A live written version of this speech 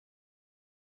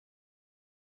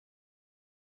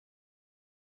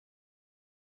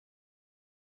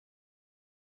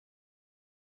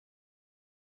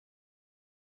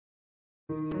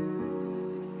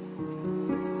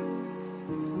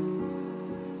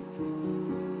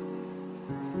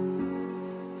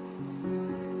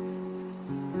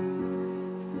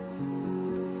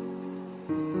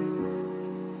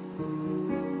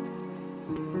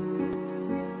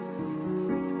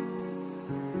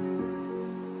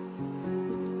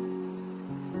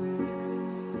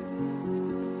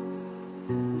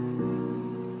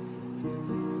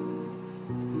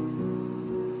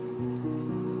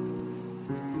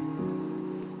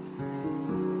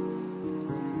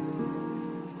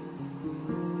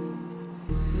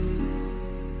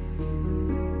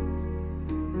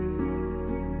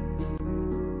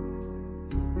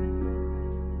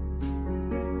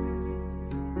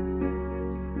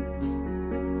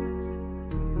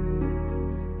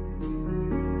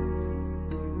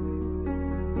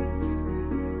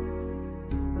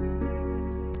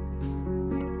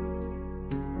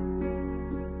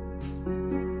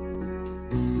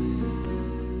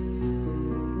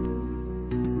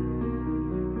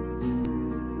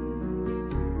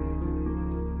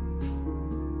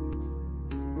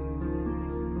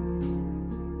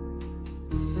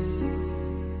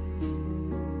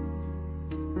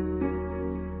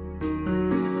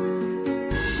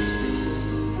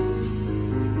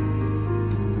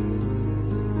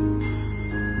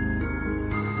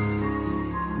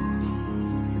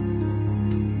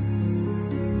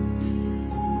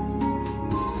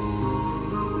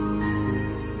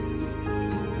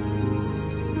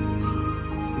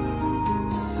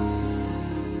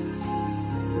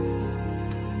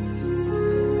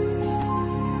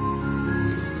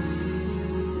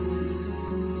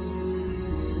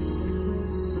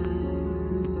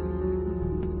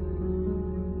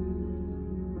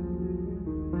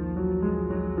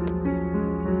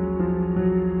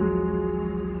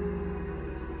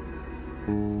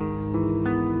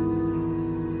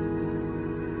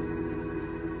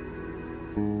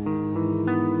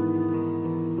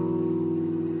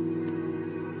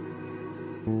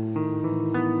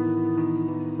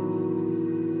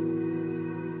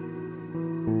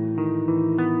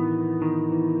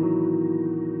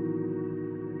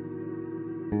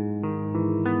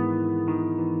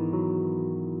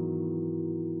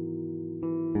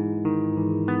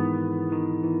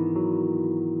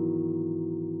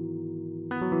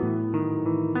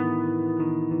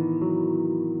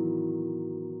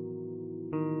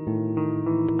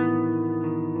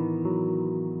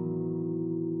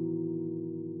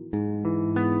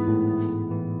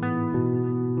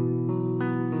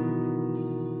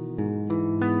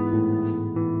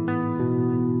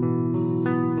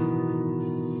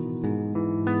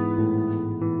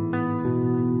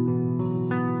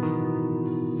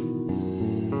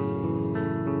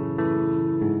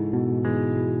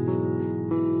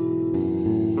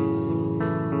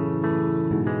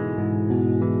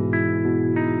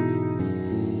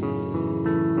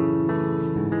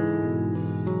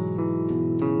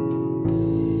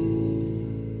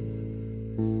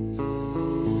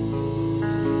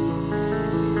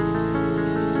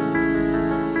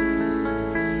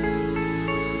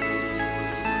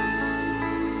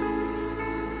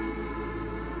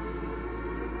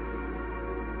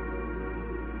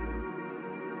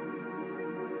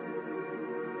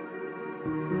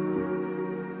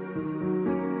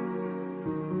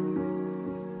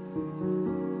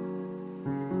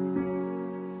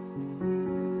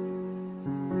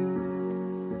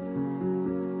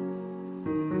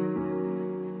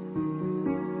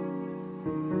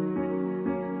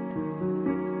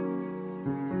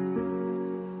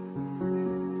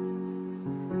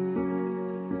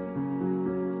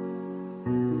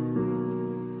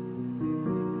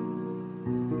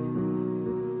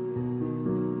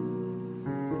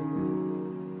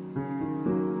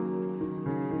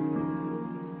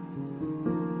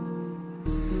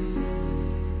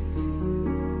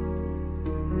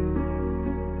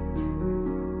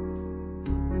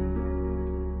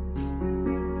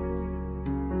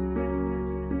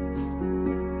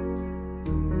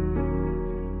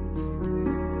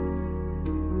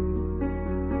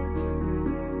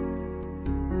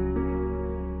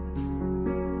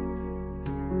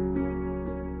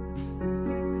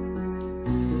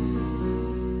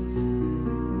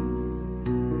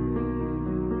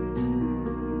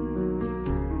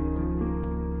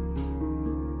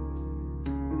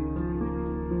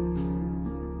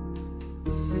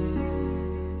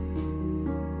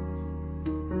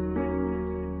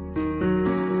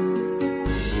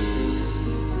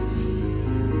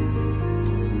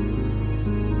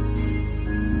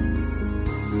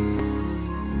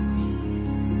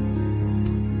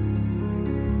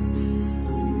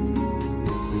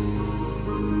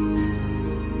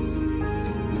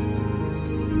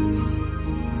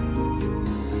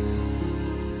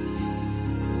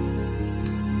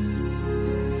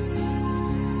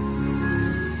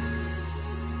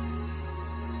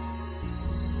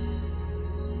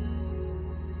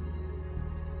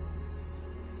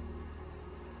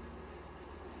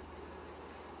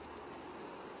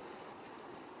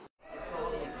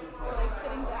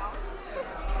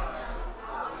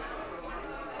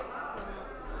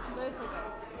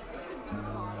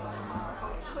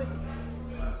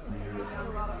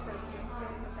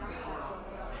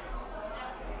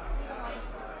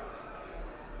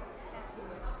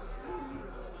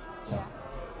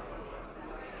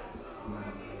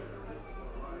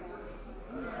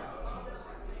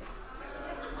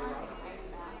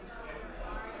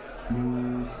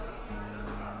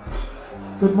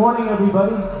Good morning,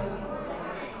 everybody.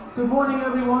 Good morning,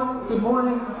 everyone. Good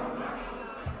morning.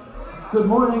 Good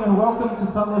morning, and welcome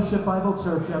to Fellowship Bible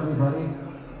Church, everybody.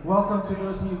 Welcome to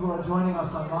those of you who are joining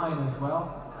us online as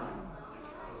well.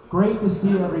 Great to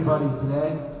see everybody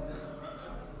today.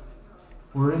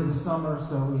 We're into summer,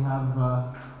 so we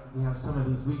have some of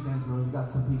these weekends where we've got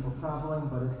some people traveling,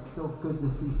 but it's still good to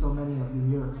see so many of you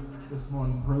here this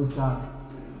morning. Praise God.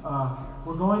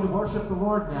 We're going to worship the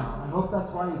Lord now. I hope that's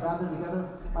why you gathered together.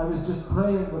 I was just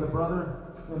praying with a brother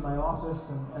in my office,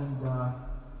 and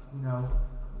you know,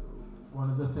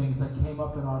 one of the things that came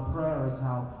up in our prayer is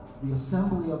how the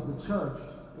assembly of the church,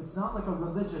 it's not like a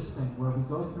religious thing where we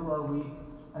go through our week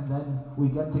and then we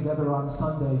get together on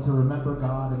Sunday to remember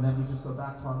God and then we just go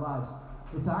back to our lives.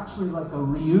 It's actually like a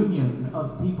reunion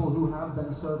of people who have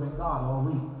been serving God all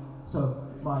week. So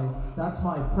that's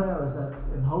my prayer, is that,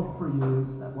 and hope for you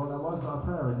is that, well, that was our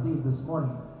prayer indeed this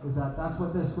morning, is that that's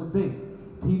what this would be.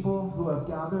 People who have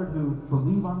gathered, who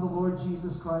believe on the Lord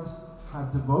Jesus Christ,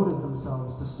 have devoted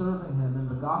themselves to serving Him in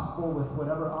the gospel with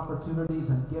whatever opportunities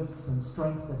and gifts and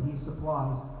strength that He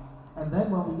supplies. And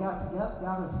then when we gather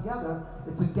together,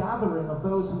 it's a gathering of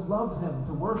those who love Him,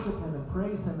 to worship Him and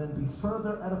praise Him and be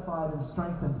further edified and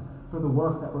strengthened for the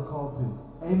work that we're called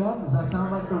to. Amen? Does that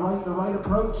sound like the right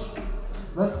approach?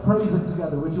 Let's praise Him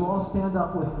together. Would you all stand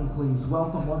up with me, please?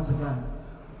 Welcome once again.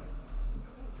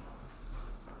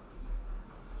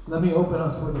 Let me open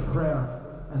us with a prayer,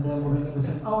 and then we're going to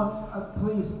sing. Oh, and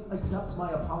please accept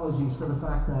my apologies for the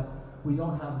fact that we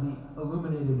don't have the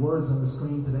illuminated words on the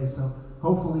screen today, so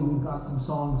hopefully we've got some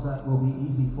songs that will be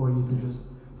easy for you to just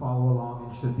follow along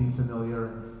and should be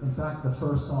familiar. In fact, the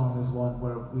first song is one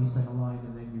where we sing a line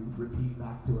and then you repeat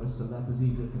back to us, so that's as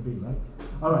easy as it can be, right?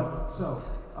 All right, so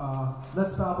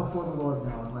let's bow before the Lord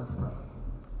now and let's pray.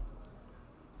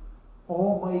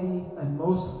 Almighty and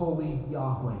most holy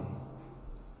Yahweh,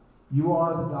 you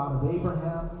are the God of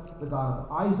Abraham, the God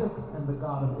of Isaac, and the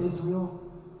God of Israel.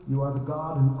 You are the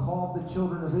God who called the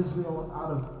children of Israel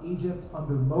out of Egypt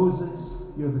under Moses.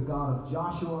 You're the God of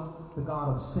Joshua, the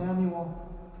God of Samuel.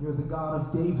 You're the God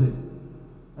of David.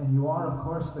 And you are, of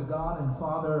course, the God and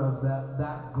Father of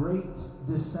that great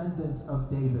descendant of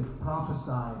David,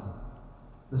 prophesied,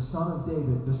 the Son of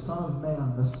David, the Son of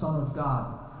Man, the Son of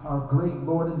God, our great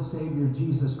Lord and Savior,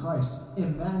 Jesus Christ,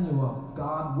 Emmanuel,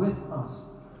 God with us.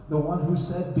 The one who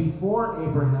said before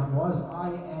Abraham was, I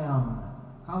am.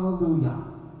 Hallelujah.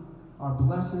 Our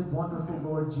blessed, wonderful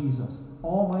Lord Jesus.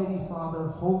 Almighty Father,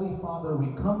 Holy Father,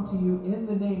 we come to you in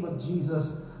the name of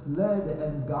Jesus, led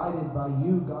and guided by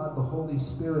you, God, the Holy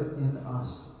Spirit in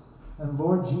us. And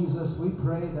Lord Jesus, we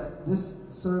pray that this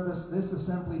service, this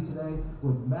assembly today,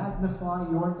 would magnify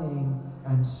your name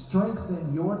and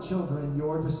strengthen your children,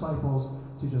 your disciples,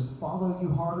 to just follow you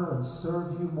harder and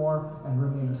serve you more and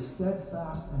remain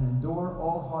steadfast and endure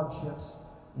all hardships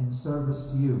in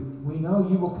service to you. We know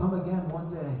you will come again one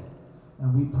day.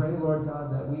 And we pray, Lord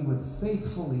God, that we would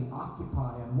faithfully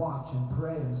occupy and watch and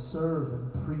pray and serve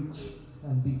and preach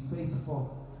and be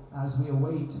faithful as we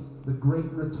await the great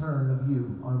return of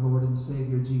you, our Lord and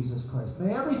Savior, Jesus Christ.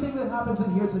 May everything that happens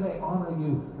in here today honor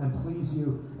you and please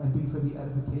you and be for the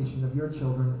edification of your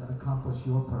children and accomplish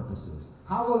your purposes.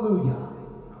 Hallelujah.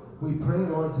 We pray,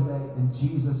 Lord, today in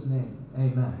Jesus' name.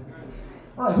 Amen.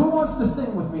 All right, who wants to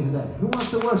sing with me today? Who wants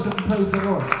to worship and praise the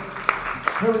Lord?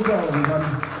 Here we go,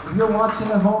 everybody. If you're watching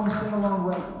at home, sing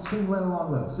right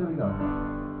along with us. Here we go.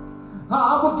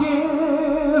 I will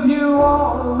give you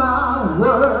all my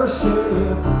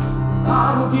worship.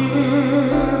 I will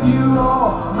give you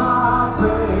all my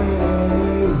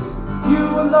praise. You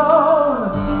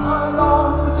alone I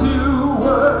long to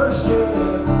worship.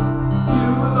 You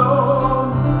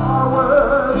alone are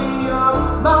worthy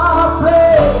of my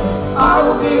praise. I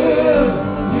will give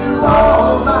you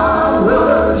all my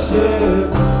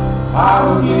worship. I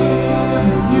will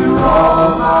give you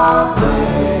all my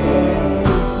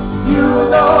praise. You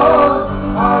alone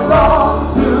I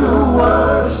long to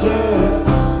worship.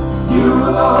 You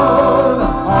alone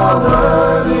are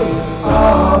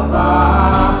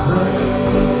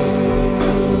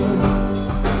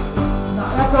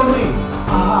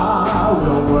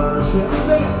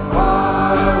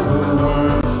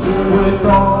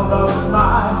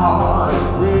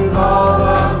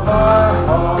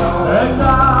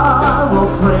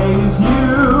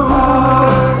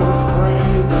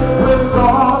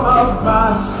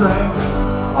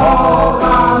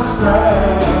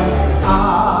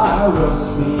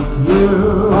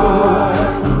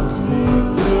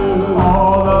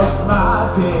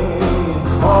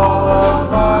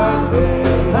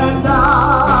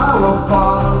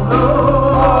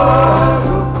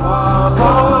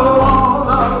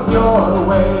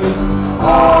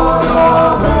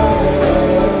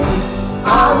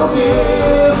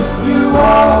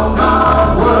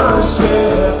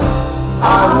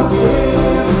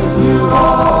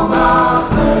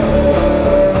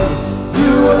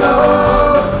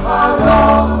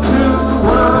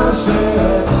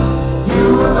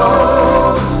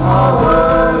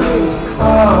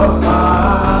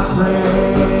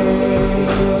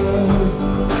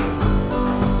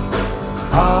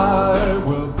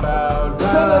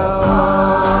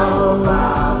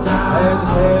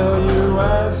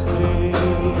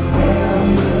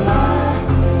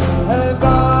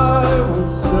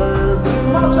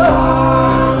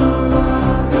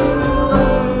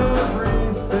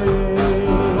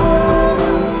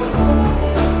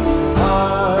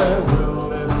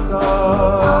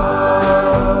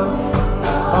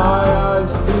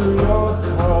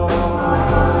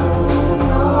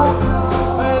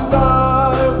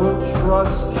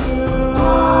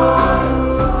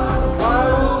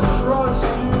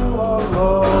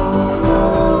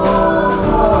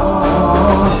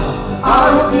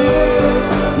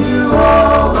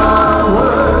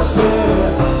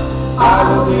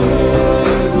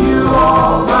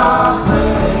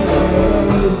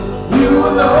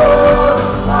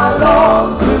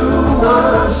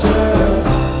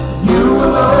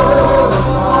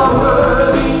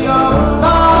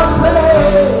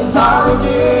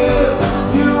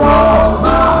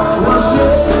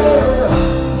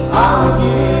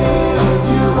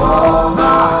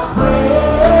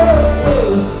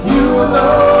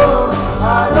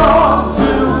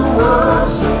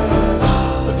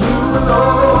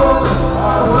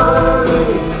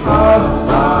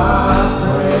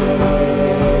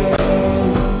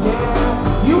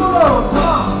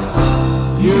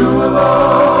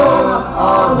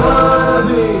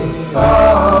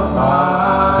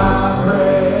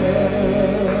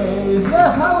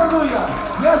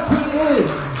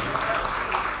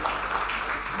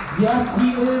Yes,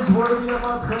 he is worthy of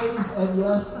our praise, and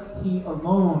yes, he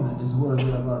alone is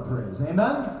worthy of our praise.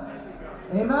 Amen?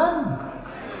 Amen?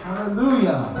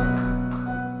 Hallelujah.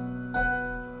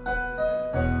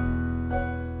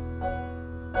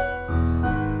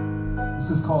 This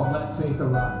is called Let Faith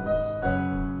Arise.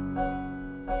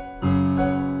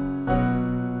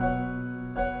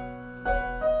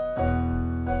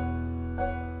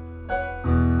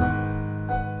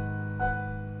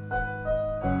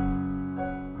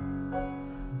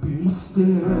 Be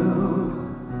still,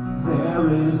 there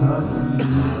is a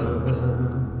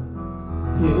healer.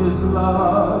 His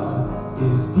love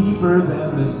is deeper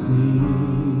than the sea.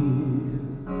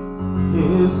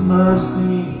 His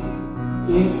mercy,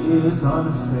 it is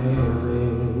unfailing.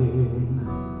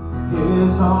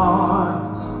 His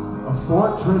arms, a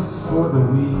fortress for the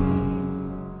weak.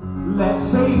 Let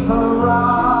faith arise.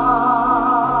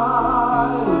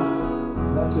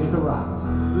 Let faith arise.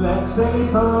 Let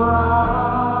faith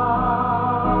arise.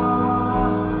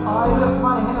 I lift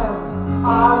my hands.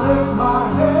 I lift my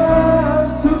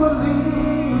hands to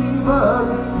believe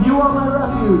again. You are my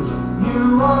refuge.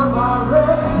 You are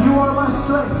my you are my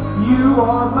strength. You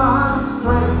are my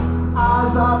strength.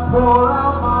 As I pour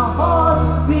out my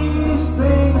heart, these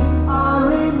things I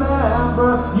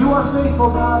remember. You are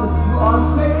faithful, God. You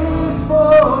are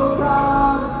faithful,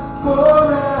 God,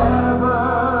 forever.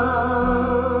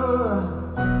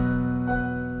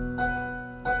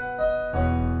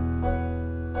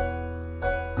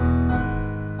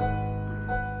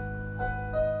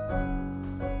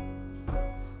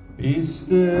 Be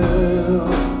still,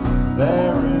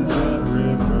 there is a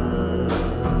river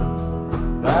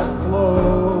that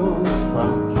flows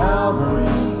from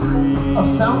Calvary's tree. A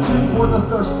fountain for the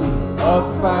thirsty.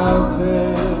 A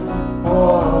fountain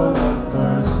for the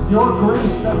thirsty. Your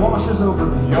grace that washes over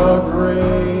me. Your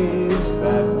grace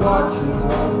that watches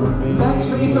over me. Let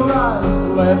faith arise.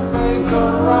 Let faith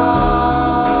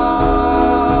arise.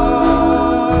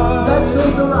 Let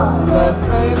faith arise. Let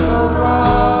faith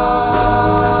arise.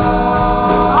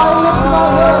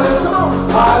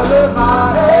 I lift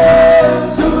my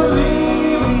hands to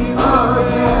believe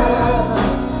again.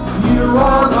 You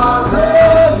are my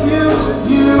refuge,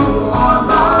 you are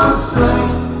my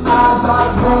strength. As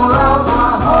I pour out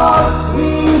my heart,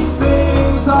 these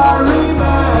things I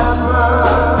remember.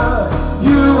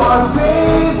 You are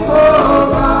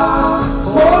faithful, God,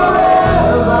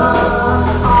 forever.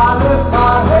 I lift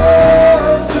my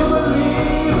hands to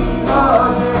believe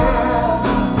again.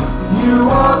 You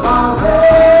are my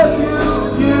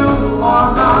refuge, you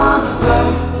are my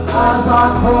strength. As I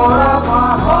pour out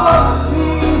my heart,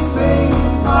 these things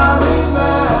I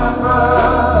remember.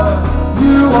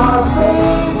 You are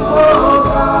faithful,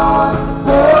 God,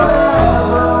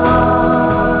 forever.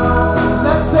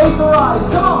 Let faith arise.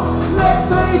 Come on. Let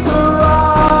faith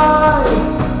arise.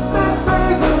 Let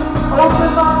faith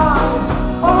open my eyes.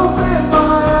 Open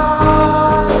my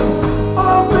eyes.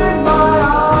 Open my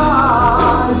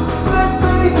eyes. Let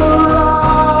faith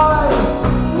arise.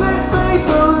 Let faith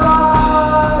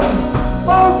arise.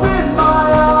 Open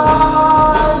my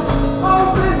eyes.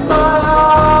 Open my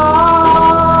eyes.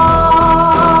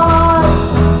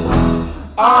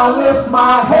 I lift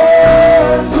my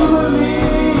hands to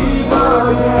believe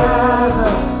again.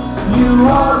 You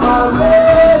are my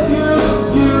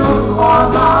refuge. You are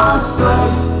my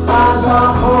strength. As I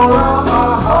pour out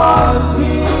my heart,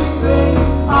 these things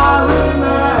I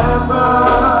remember.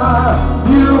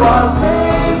 You are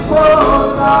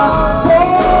faithful, God,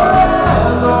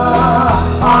 forever.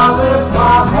 I lift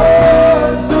my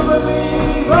hands to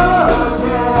believe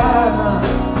again.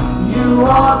 You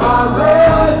are my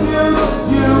refuge.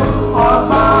 You are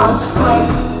my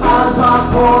strength. As I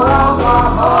pour out my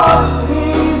heart,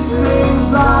 these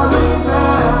things I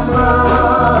remember.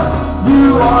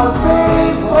 You are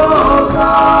faithful,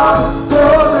 God,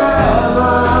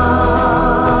 forever.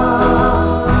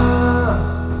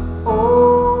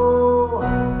 Oh.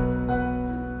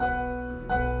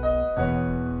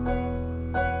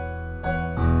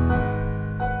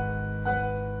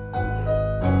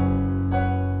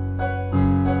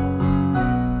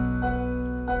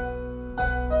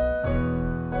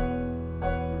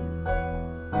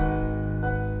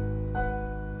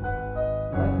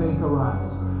 Let faith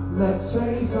arise. Let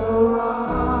faith arise.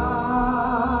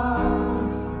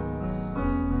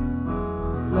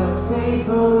 Let faith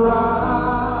arise.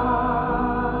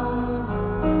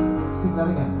 Sing that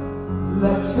again.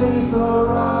 Let faith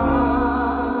arise.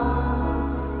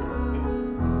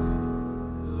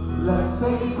 Let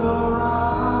faith arise.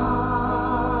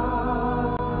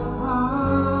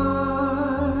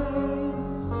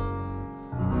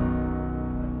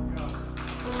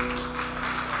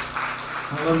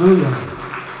 Hallelujah.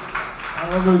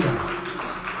 Hallelujah.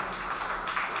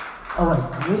 All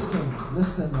right,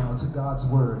 listen now to God's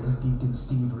word as Deacon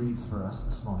Steve reads for us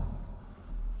this morning.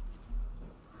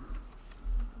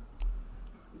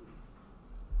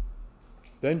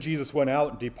 Then Jesus went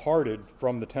out and departed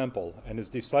from the temple, and his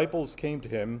disciples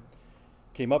came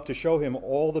up to show him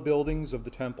all the buildings of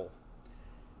the temple.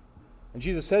 And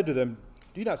Jesus said to them,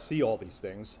 "Do you not see all these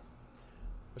things?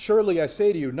 Assuredly I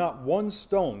say to you, not one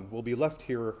stone will be left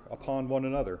here upon one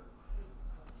another,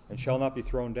 and shall not be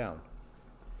thrown down."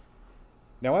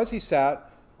 Now as he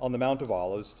sat on the Mount of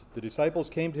Olives, the disciples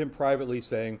came to him privately,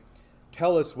 saying,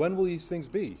 "Tell us, when will these things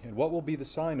be? And what will be the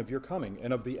sign of your coming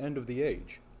and of the end of the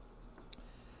age?"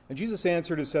 And Jesus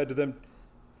answered and said to them,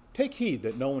 "Take heed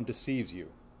that no one deceives you.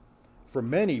 For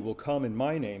many will come in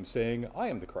my name, saying, 'I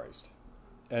am the Christ,'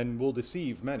 and will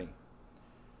deceive many.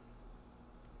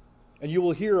 And you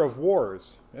will hear of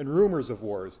wars and rumors of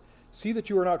wars. See that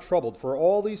you are not troubled, for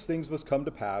all these things must come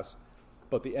to pass,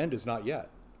 but the end is not yet.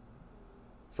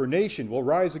 For nation will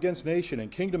rise against nation,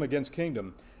 and kingdom against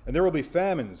kingdom, and there will be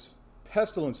famines,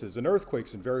 pestilences, and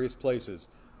earthquakes in various places.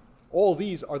 All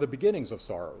these are the beginnings of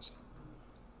sorrows.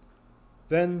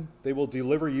 Then they will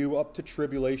deliver you up to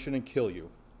tribulation and kill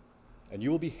you, and you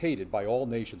will be hated by all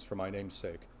nations for my name's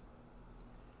sake.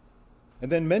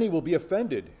 And then many will be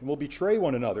offended, and will betray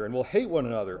one another, and will hate one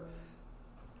another.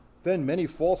 Then many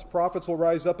false prophets will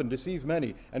rise up and deceive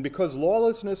many, and because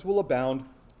lawlessness will abound,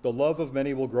 the love of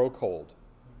many will grow cold.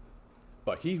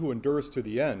 But he who endures to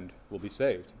the end will be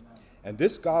saved. And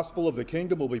this gospel of the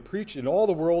kingdom will be preached in all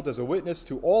the world as a witness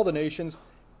to all the nations,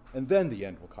 and then the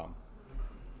end will come."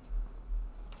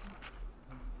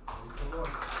 Praise the Lord.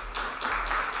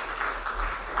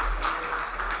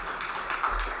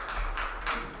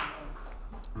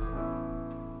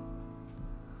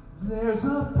 There's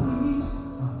a peace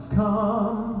I've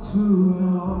come to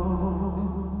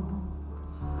know,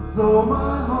 though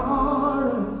my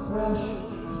heart and flesh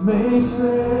may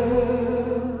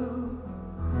fail.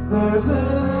 There's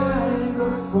an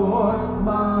anchor for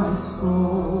my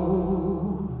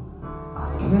soul.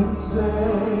 I can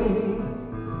say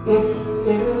it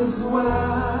is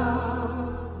well.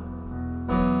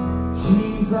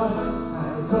 Jesus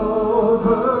has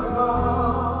overcome,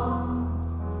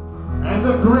 and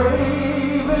the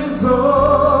grave is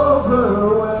overwhelmed.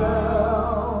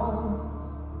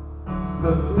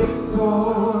 The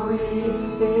victory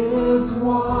is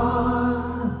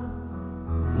won.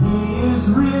 He is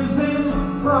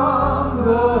risen from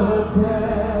the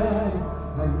dead,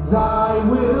 and I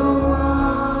will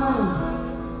rise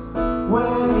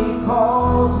when he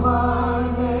calls my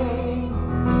name.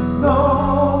 No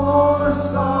more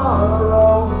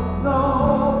sorrow, no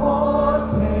more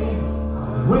pain. I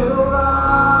will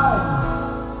rise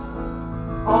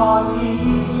on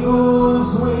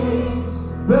eagle's wings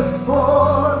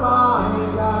before my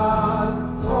God,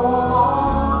 fall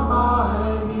on my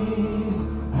knees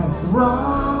and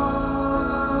rise.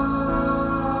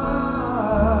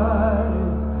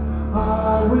 I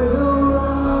will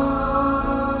rise.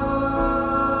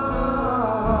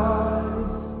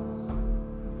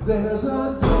 There's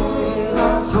a day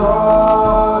that's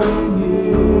drawing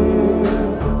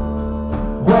near,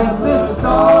 when this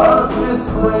darkness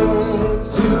breaks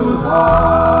to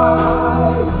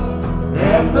light,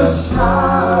 and the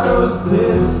shadows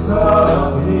disappear,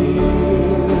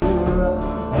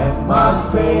 and my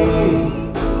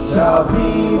faith shall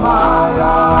be my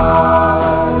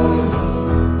eyes.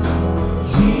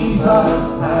 Jesus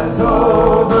has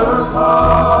overcome,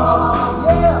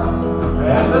 yeah,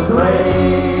 and the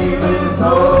grave is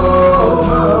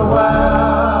overwhelmed.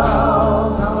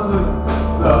 Hallelujah.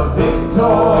 The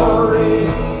victory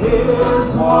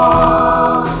is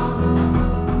won.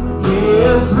 He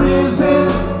is risen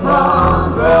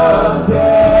from the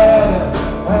dead,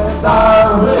 and I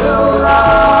will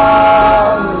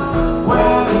rise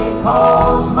when he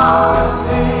calls my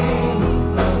name.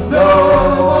 No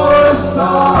more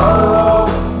sorrow,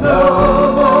 no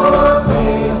more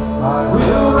pain. I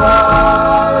will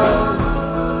rise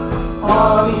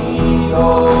on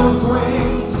eagle's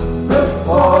wings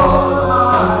before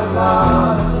my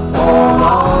God.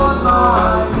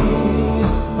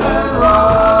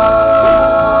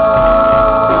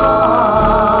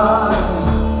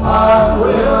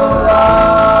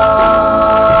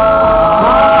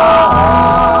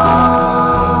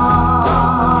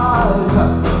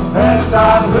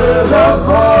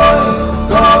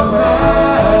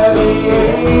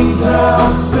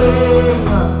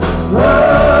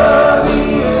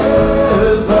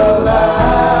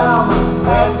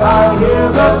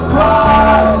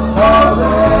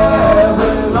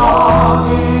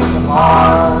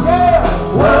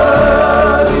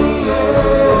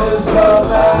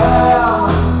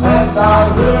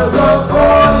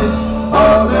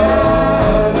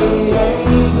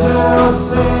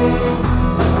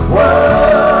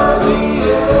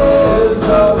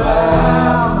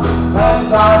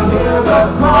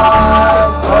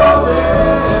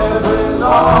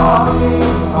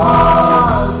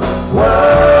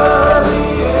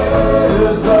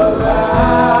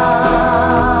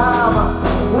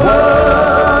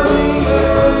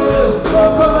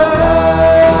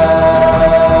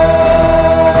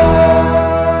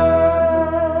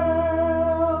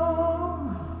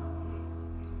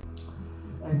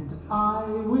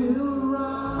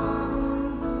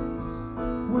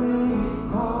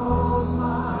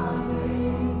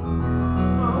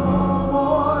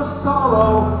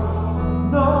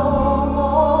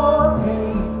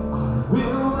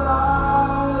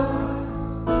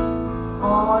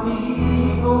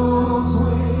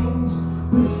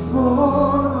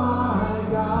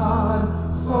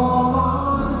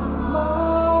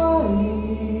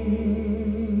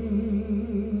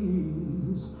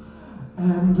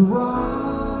 and rise.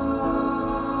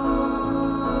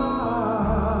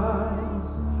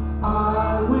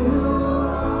 I will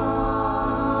rise.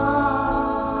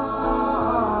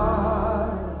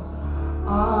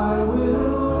 I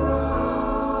will rise.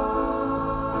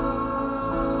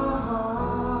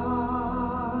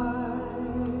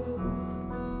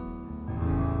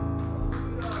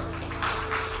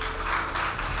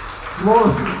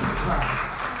 Glory to God.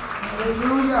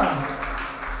 Hallelujah.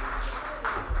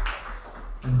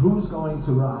 And who's going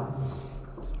to rise?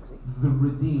 The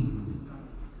redeemed.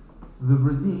 The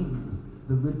redeemed.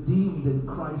 The redeemed in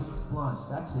Christ's blood.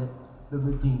 That's it. The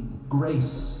redeemed.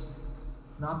 Grace.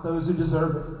 Not those who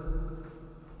deserve it.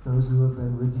 Those who have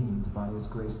been redeemed by his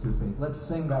grace through faith. Let's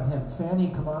sing that hymn. Fanny,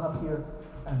 come on up here.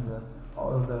 And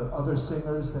all the other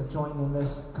singers that join in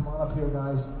this, come on up here,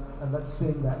 guys. And let's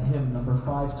sing that hymn, number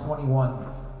 521.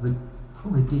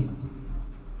 Redeemed.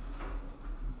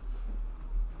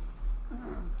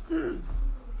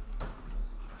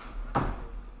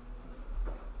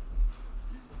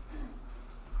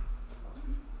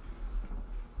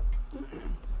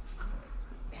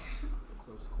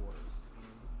 Close quarters.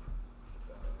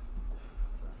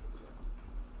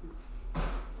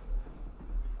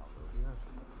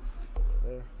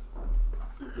 There.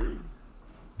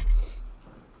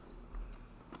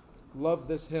 Love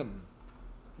this hymn.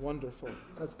 Wonderful.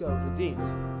 Let's go. Redeemed.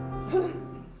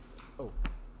 Oh.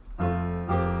 Hold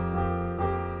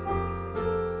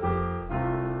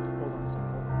on a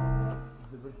second.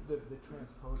 The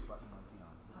transpose button might be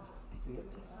on. See it?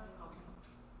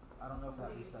 I don't know if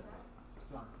that resets it.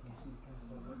 John, can you see the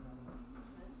transpose button on the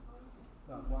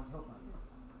No, one Hillsman. It's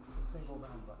a single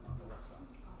round button on the left side.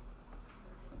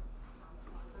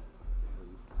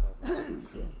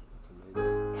 That's amazing.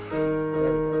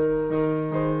 There we go.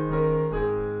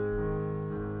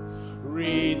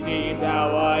 Redeemed, how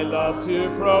I love to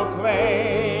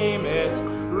proclaim it.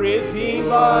 Redeemed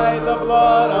by the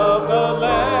blood of the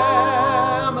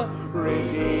Lamb.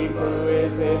 Redeemed through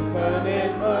his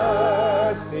infinite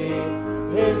mercy.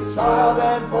 His child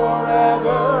and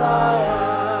forever I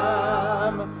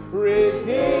am.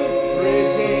 Redeemed,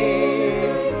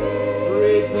 redeemed,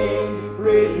 redeemed,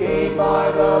 redeemed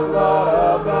by the blood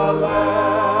of the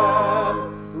Lamb.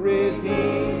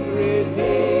 Redeemed,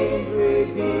 redeemed,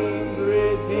 redeemed,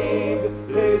 redeemed,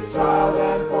 his child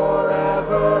and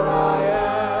forever I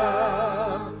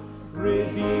am.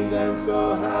 Redeemed and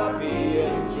so happy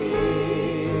in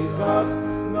Jesus,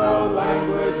 no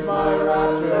language my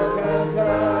rapture can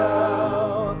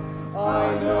tell.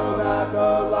 I know that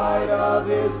the light of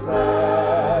his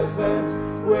presence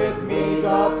with me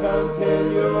doth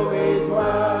continually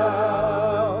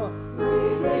dwell.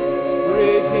 Redeemed,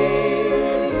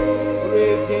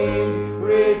 redeemed,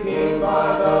 redeemed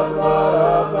by the blood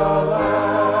of the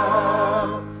Lamb.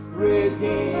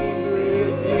 Redeemed,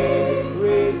 redeemed,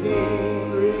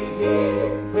 redeemed,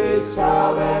 redeemed, his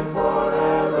child and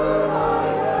forever I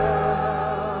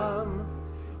am.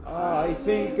 I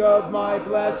think of my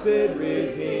blessed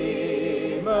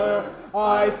Redeemer,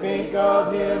 I think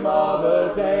of him all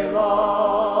the day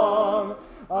long.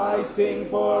 I sing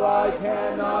for I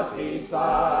cannot be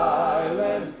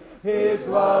silent, his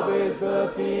love is the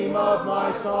theme of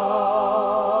my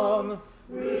song.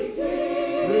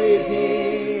 Redeemed,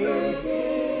 redeemed,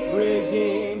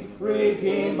 redeemed,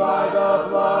 redeemed by the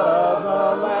blood of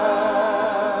the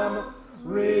Lamb.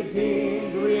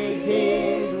 Redeemed,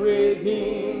 redeemed,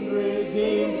 redeemed,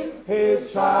 redeemed,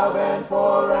 his child and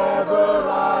forever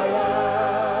I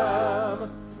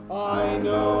am. I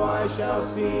know I shall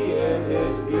see in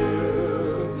his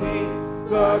beauty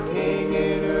the King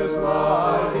in whose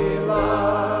law I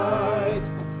delight,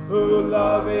 who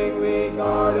lovingly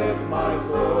guardeth my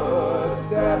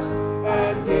footsteps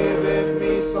and giveth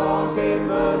me songs in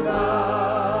the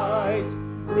night.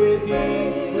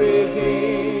 Redeemed,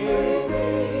 redeemed,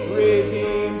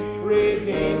 redeemed,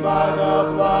 redeemed by the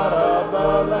blood of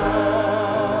the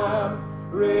Lamb.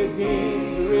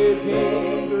 Redeemed,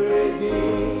 redeemed,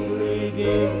 redeemed,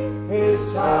 redeemed,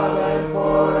 his child and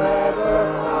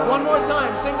forever. One more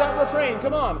time, sing that refrain,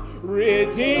 come on.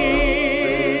 Redeemed,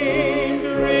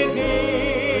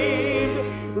 redeemed,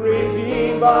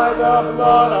 redeemed by the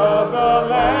blood of the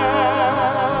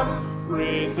Lamb.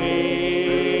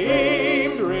 Redeemed,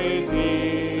 redeemed,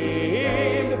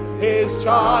 his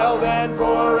child and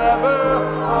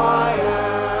forever I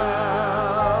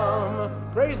am.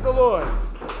 Praise the Lord.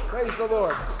 Praise the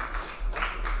Lord.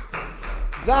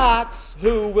 That's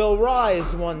who will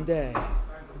rise one day.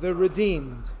 The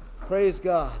redeemed. Praise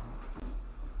God.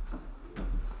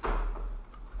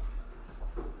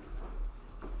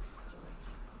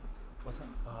 What's that?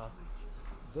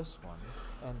 this one,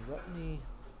 and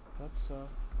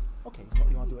okay,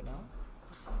 you want to do it now?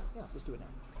 Yeah, let's do it now.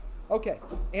 Okay,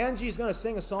 Angie's going to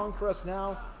sing a song for us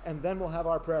now, and then we'll have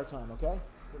our prayer time, okay?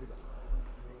 Here we go.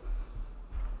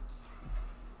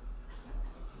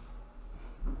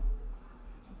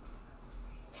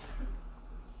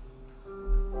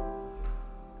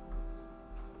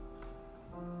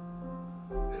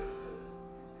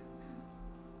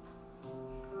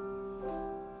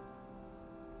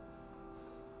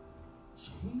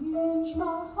 Change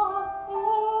my heart,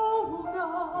 oh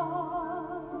God,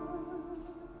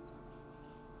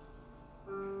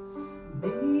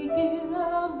 make it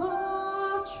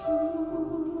ever true.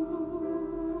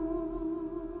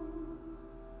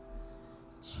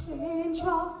 Change my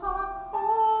heart,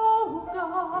 oh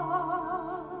God,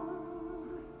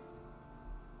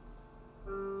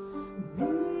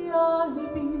 may I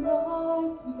be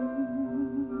like you.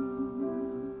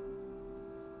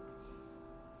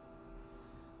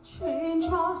 Change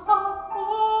my heart,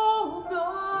 oh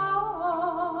God,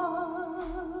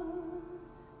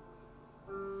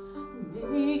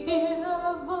 make it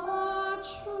ever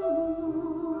true.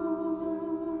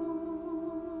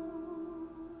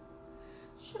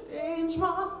 Change my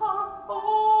heart,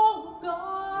 oh God,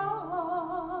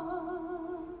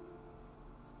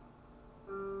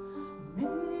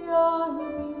 may I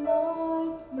be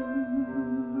like you.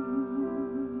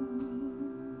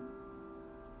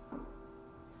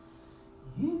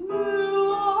 You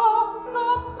are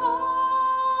the potter,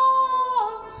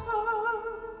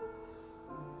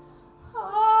 I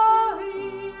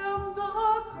am the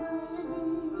clay.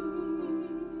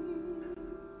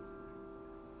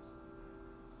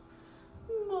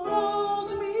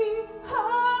 Mold me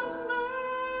and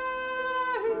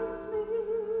make me.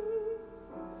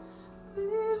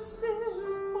 This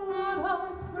is what I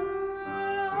pray.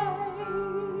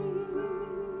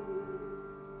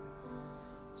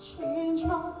 Change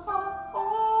my heart,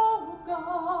 oh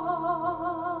God,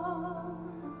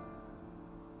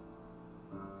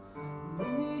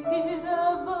 make it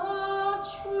ever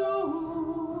true.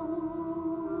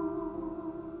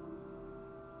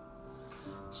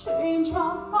 Change my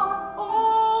heart,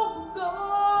 oh God,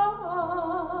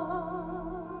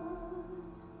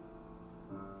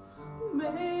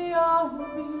 may I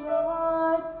be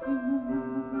like you.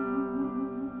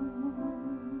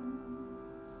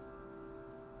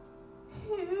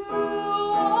 You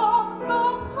are the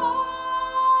potter,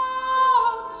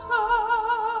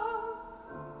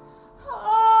 I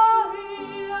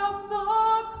am the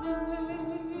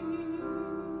clay.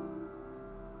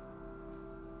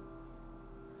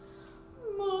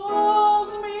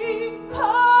 Mold me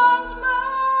and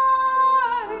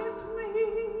make me.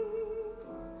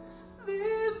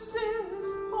 This is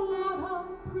what I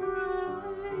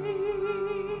pray.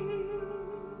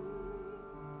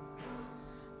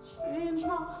 Change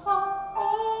my heart,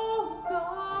 oh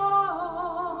God,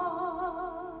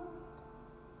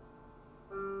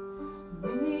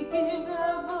 make it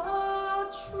ever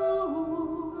true.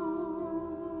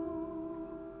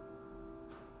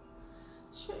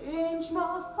 Change my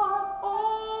heart,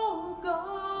 oh God,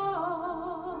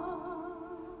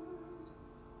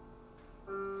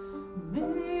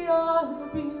 may I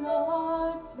be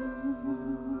like you.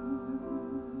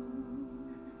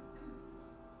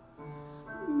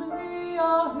 May I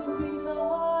be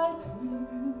like you.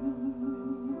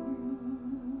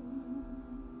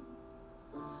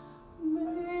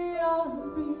 May I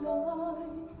be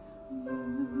like you.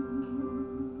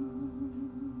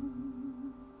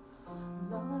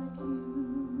 Like you.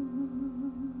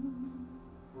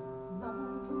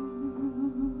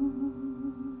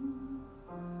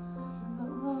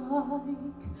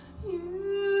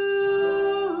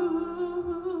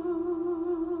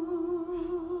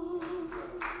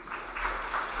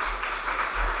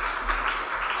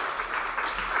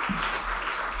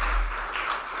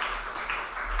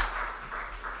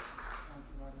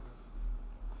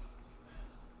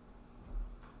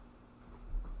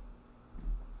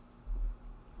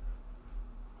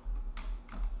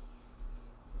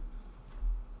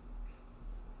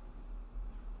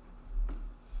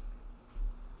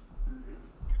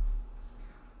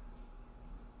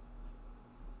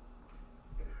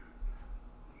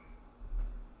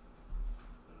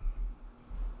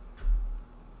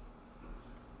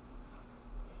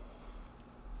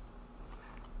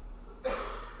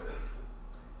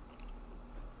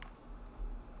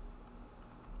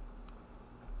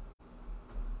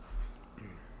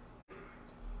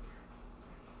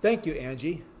 Thank you,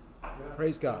 Angie.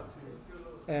 Praise God.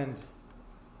 And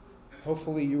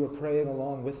hopefully you were praying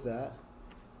along with that.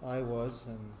 I was,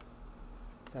 and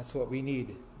That's what we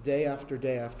need day after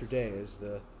day after day, is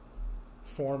the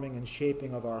forming and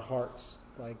shaping of our hearts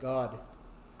by God.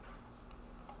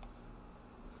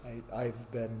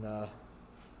 I've been,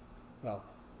 well,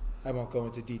 I won't go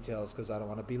into details because I don't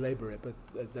want to belabor it, but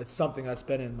that's something that's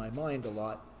been in my mind a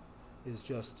lot, is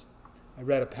just, I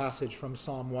read a passage from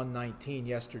Psalm 119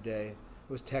 yesterday. I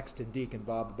was texting Deacon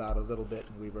Bob about it a little bit,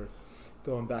 and we were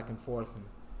going back and forth.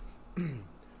 And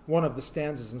one of the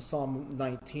stanzas in Psalm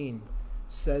 19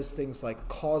 says things like,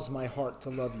 cause my heart to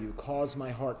love you, cause my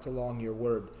heart to long your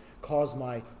word, cause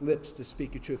my lips to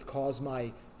speak your truth, cause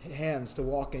my hands to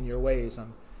walk in your ways.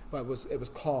 But it was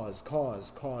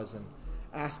cause, and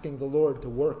asking the Lord to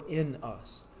work in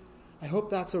us. I hope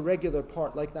that's a regular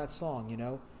part, like that song, you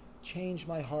know. Change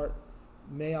my heart,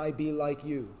 may I be like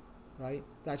you, right?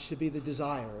 That should be the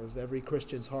desire of every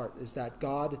Christian's heart, is that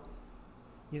God,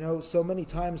 you know, so many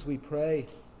times we pray,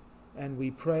 and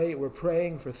we're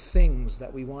praying for things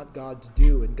that we want God to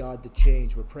do and God to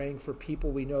change. We're praying for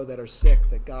people we know that are sick,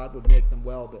 that God would make them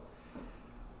well, but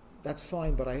that's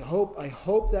fine. But I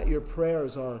hope that your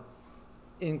prayers are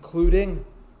including,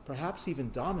 perhaps even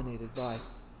dominated by,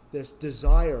 this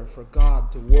desire for God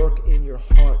to work in your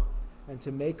heart and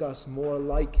to make us more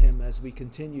like him as we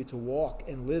continue to walk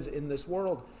and live in this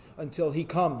world until he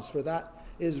comes. For that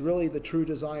is really the true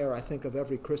desire, I think, of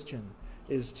every Christian,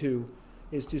 is to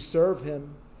serve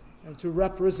him and to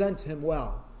represent him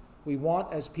well. We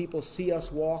want, as people see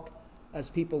us walk, as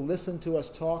people listen to us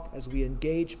talk, as we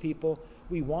engage people,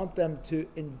 we want them to,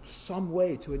 in some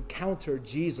way, to encounter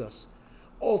Jesus,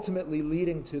 ultimately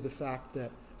leading to the fact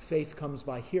that faith comes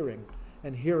by hearing,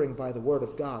 and hearing by the word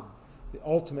of God. The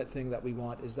ultimate thing that we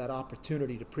want is that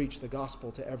opportunity to preach the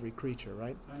gospel to every creature,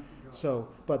 right? So,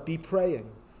 but be praying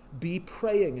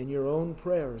in your own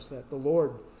prayers that the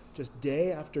Lord, just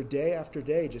day after day after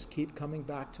day, just keep coming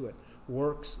back to it,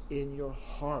 works in your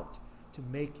heart to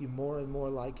make you more and more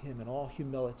like him in all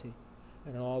humility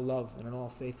and in all love and in all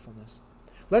faithfulness.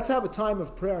 Let's have a time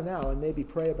of prayer now and maybe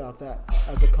pray about that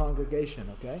as a congregation,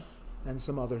 okay? And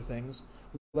some other things.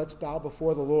 Let's bow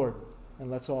before the Lord and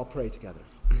let's all pray together.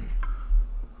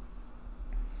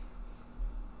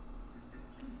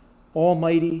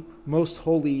 Almighty, most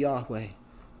holy Yahweh,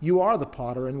 you are the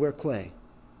potter and we're clay.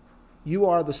 You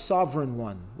are the sovereign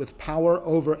one with power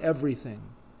over everything.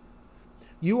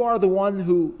 You are the one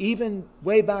who, even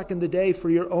way back in the day for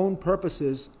your own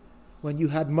purposes, when you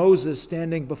had Moses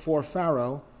standing before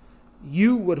Pharaoh,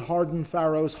 you would harden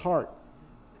Pharaoh's heart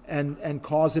and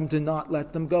cause him to not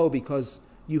let them go because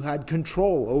you had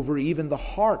control over even the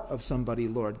heart of somebody,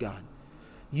 Lord God.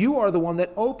 You are the one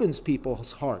that opens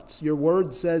people's hearts. Your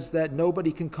word says that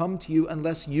nobody can come to you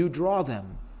unless you draw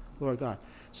them, Lord God.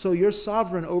 So you're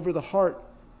sovereign over the heart.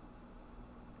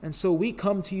 And so we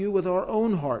come to you with our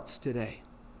own hearts today.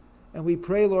 And we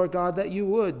pray, Lord God, that you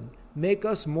would make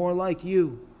us more like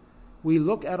you. We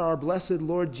look at our blessed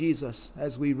Lord Jesus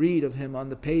as we read of him on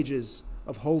the pages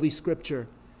of Holy Scripture,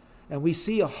 and we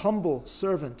see a humble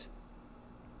servant.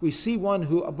 We see one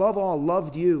who above all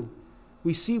loved you.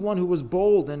 We see one who was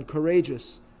bold and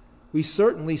courageous. We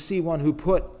certainly see one who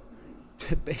put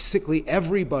basically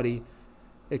everybody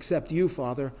except you,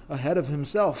 Father, ahead of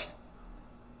himself.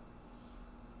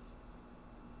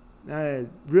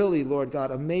 Really, Lord God,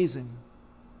 amazing.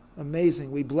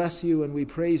 Amazing. We bless you and we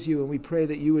praise you and we pray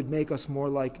that you would make us more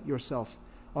like yourself.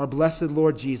 Our blessed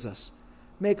Lord Jesus,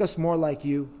 make us more like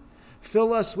you.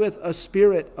 Fill us with a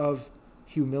spirit of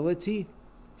humility,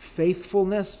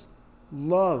 faithfulness,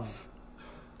 love,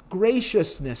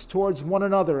 graciousness towards one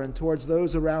another and towards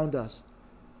those around us.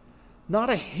 Not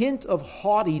a hint of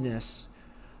haughtiness,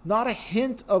 not a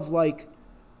hint of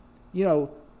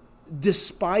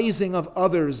despising of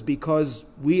others because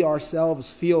we ourselves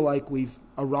feel like we've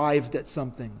arrived at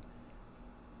something.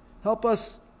 Help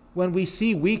us when we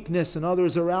see weakness in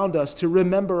others around us to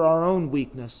remember our own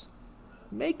weakness.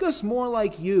 Make us more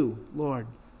like you, Lord,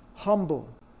 humble.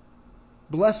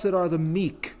 Blessed are the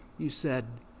meek, you said.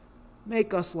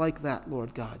 Make us like that,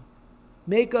 Lord God.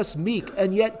 Make us meek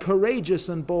and yet courageous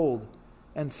and bold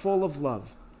and full of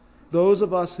love. Those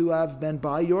of us who have been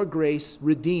by your grace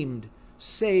redeemed,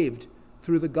 saved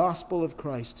through the gospel of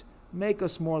Christ, make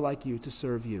us more like you to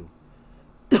serve you.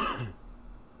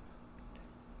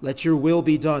 Let your will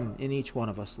be done in each one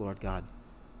of us, Lord God.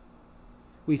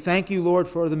 We thank you, Lord,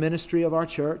 for the ministry of our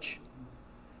church.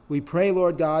 We pray,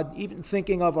 Lord God, even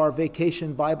thinking of our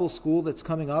vacation Bible school that's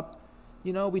coming up,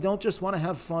 we don't just want to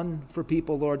have fun for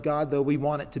people, Lord God, though we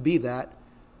want it to be that.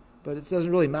 But it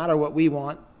doesn't really matter what we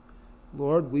want.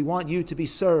 Lord, we want you to be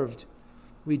served.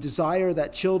 We desire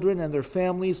that children and their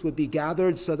families would be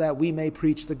gathered so that we may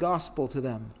preach the gospel to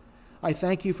them. I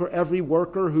thank you for every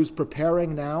worker who's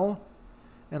preparing now.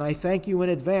 And I thank you in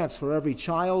advance for every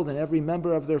child and every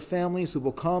member of their families who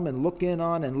will come and look in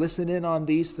on and listen in on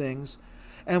these things.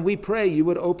 And we pray you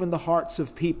would open the hearts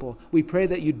of people. We pray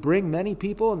that you'd bring many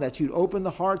people and that you'd open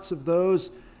the hearts of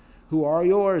those who are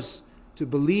yours to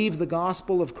believe the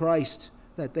gospel of Christ,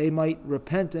 that they might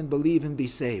repent and believe and be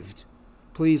saved.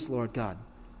 Please, Lord God.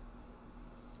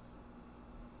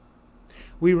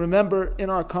 We remember in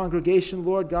our congregation,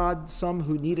 Lord God, some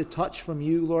who need a touch from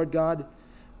you, Lord God.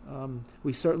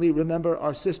 We certainly remember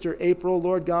our sister April,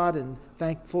 Lord God, and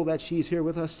thankful that she's here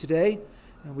with us today.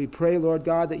 And we pray, Lord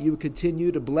God, that you would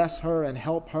continue to bless her and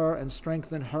help her and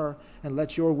strengthen her, and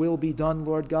let your will be done,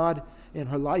 Lord God, in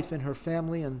her life and her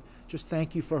family, and just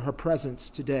thank you for her presence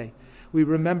today. We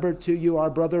remember to you our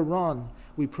brother Ron.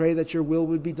 We pray that your will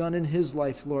would be done in his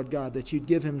life, Lord God, that you'd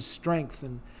give him strength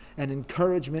and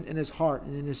encouragement in his heart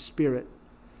and in his spirit.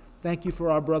 Thank you for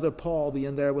our brother Paul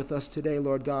being there with us today,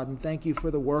 Lord God, and thank you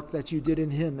for the work that you did in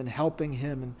him and helping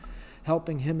him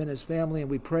and his family.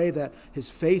 And we pray that his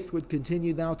faith would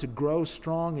continue now to grow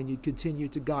strong and you'd continue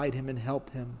to guide him and help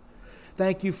him.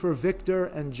 Thank you for Victor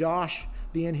and Josh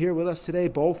being here with us today,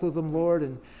 both of them, Lord,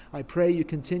 and I pray you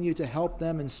continue to help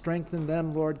them and strengthen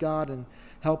them, Lord God, and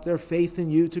help their faith in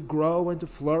you to grow and to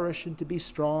flourish and to be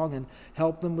strong, and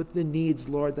help them with the needs,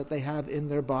 Lord, that they have in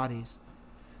their bodies.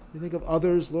 We think of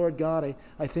others, Lord God.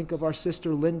 I think of our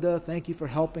sister Linda. Thank you for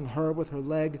helping her with her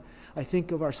leg. I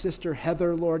think of our sister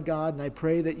Heather, Lord God, and I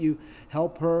pray that you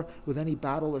help her with any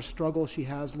battle or struggle she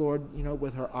has, Lord,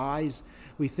 with her eyes.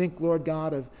 We think, Lord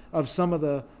God, of some of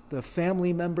the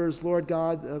family members, Lord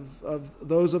God, of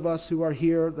those of us who are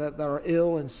here that are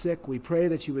ill and sick. We pray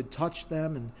that you would touch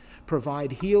them and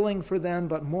provide healing for them,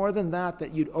 but more than that,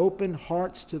 that you'd open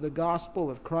hearts to the gospel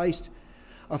of Christ.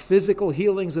 A physical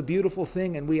healing is a beautiful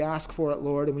thing, and we ask for it,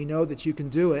 Lord, and we know that you can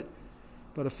do it.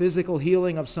 But a physical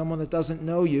healing of someone that doesn't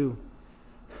know you,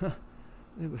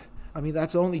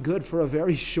 that's only good for a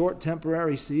very short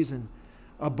temporary season.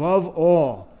 Above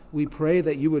all, we pray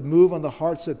that you would move on the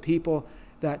hearts of people,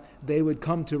 that they would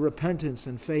come to repentance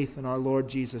and faith in our Lord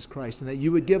Jesus Christ, and that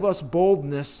you would give us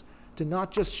boldness to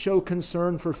not just show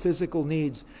concern for physical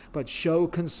needs, but show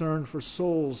concern for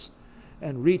souls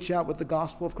and reach out with the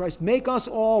gospel of Christ. Make us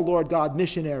all, Lord God,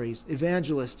 missionaries,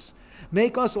 evangelists.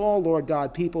 Make us all, Lord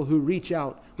God, people who reach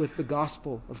out with the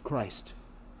gospel of Christ.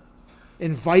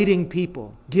 Inviting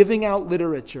people, giving out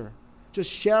literature,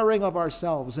 just sharing of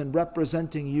ourselves and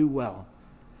representing you well.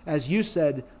 As you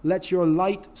said, let your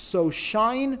light so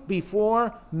shine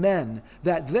before men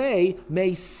that they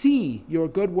may see your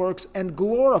good works and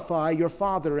glorify your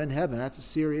Father in heaven. That's a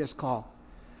serious call.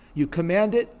 You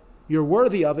command it. You're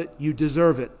worthy of it. You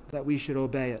deserve it, that we should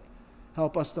obey it.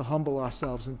 Help us to humble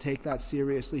ourselves and take that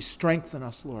seriously. Strengthen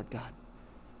us, Lord God.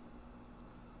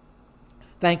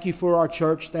 Thank you for our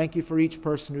church. Thank you for each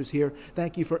person who's here.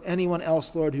 Thank you for anyone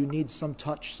else, Lord, who needs some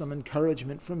touch, some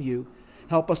encouragement from you.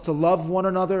 Help us to love one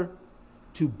another,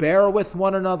 to bear with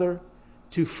one another,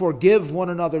 to forgive one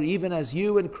another, even as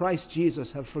you in Christ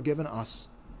Jesus have forgiven us.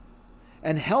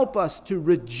 And help us to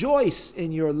rejoice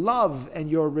in your love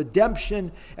and your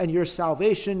redemption and your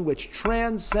salvation, which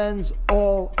transcends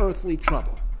all earthly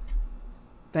trouble.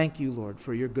 Thank you, Lord,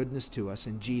 for your goodness to us.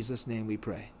 In Jesus' name we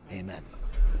pray. Amen.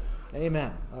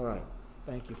 Amen. All right.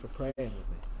 Thank you for praying with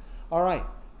me. All right.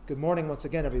 Good morning once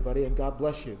again, everybody, and God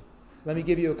bless you. Let me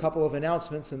give you a couple of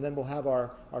announcements, and then we'll have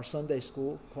our Sunday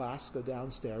school class go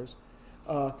downstairs.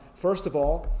 First of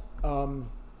all,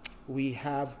 we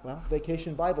have,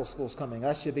 Vacation Bible School's coming.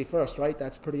 That should be first, right?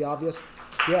 That's pretty obvious.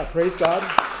 Yeah, praise God.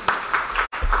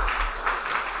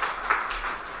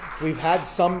 We've had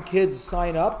some kids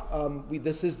sign up.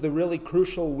 This is the really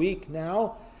crucial week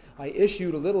now. I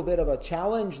issued a little bit of a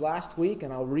challenge last week,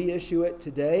 and I'll reissue it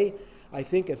today. I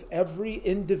think if every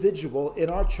individual in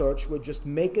our church would just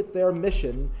make it their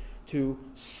mission to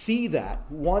see that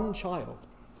one child,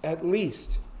 at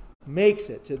least, makes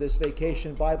it to this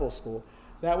Vacation Bible School,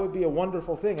 that would be a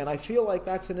wonderful thing. And I feel like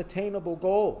that's an attainable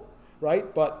goal,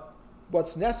 right? But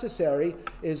what's necessary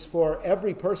is for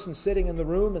every person sitting in the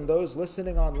room and those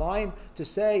listening online to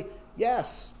say,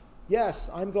 yes,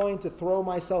 I'm going to throw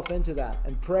myself into that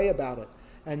and pray about it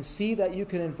and see that you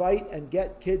can invite and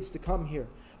get kids to come here.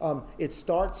 It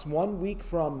starts 1 week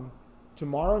from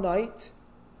tomorrow night,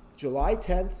 July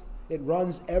 10th. It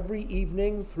runs every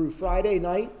evening through Friday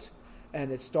night,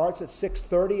 and it starts at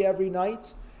 6:30 every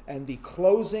night. And the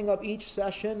closing of each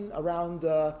session around,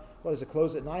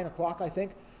 close at 9 o'clock, I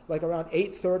think? Like around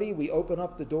 8:30, we open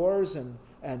up the doors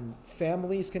and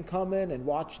families can come in and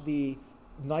watch the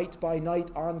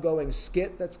night-by-night ongoing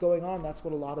skit that's going on. That's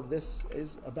what a lot of this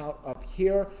is about up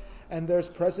here. And there's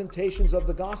presentations of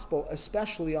the gospel,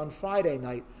 especially on Friday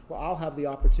night, where I'll have the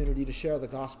opportunity to share the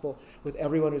gospel with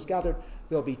everyone who's gathered.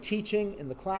 There'll be teaching in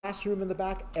the classroom in the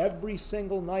back. Every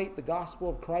single night, the gospel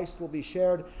of Christ will be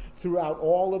shared throughout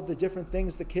all of the different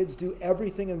things the kids do.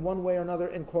 Everything in one way or another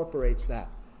incorporates that.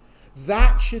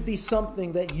 That should be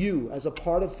something that you, as a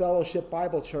part of Fellowship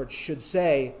Bible Church, should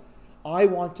say, I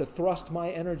want to thrust my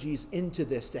energies into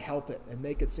this to help it and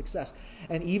make it success.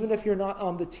 And even if you're not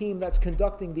on the team that's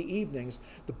conducting the evenings,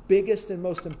 the biggest and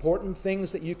most important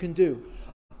things that you can do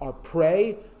are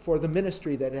pray for the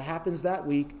ministry that happens that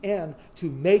week and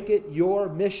to make it your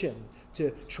mission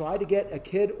to try to get a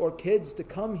kid or kids to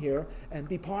come here and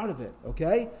be part of it,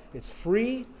 okay? It's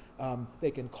free.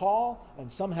 They can call,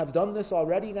 and some have done this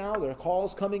already now. There are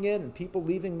calls coming in and people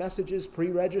leaving messages,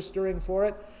 pre-registering for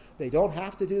it. They don't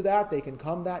have to do that. They can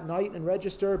come that night and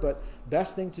register, but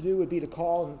best thing to do would be to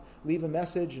call and leave a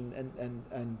message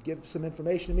and give some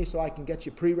information to me so I can get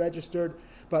you pre-registered.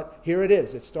 But here it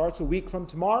is. It starts a week from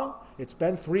tomorrow. It's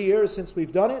been 3 years since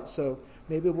we've done it, so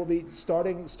maybe we'll be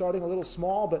starting a little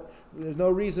small, but there's no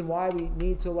reason why we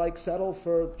need to settle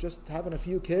for just having a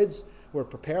few kids. We're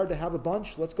prepared to have a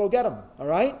bunch. Let's go get them, all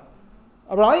right?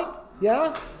 All right?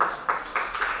 Yeah?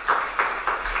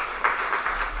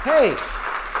 Hey,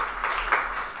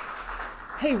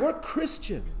 we're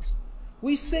Christians.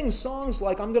 We sing songs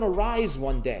like, I'm going to rise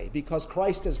one day because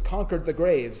Christ has conquered the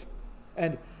grave.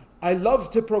 And I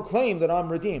love to proclaim that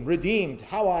I'm redeemed. Redeemed.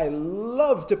 How I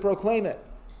love to proclaim it.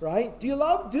 Right? Do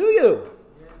you?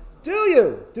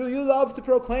 Yes. Do you love to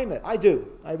proclaim it? I do.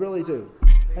 I really do.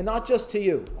 And not just to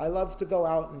you. I love to go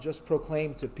out and just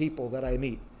proclaim to people that I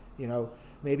meet.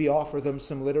 Maybe offer them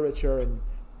some literature and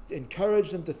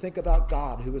encourage them to think about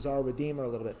God, who is our Redeemer, a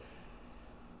little bit.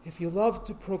 If you love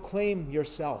to proclaim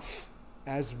yourself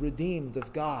as redeemed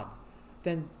of God,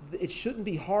 then it shouldn't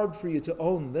be hard for you to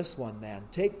own this one, man.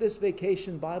 Take this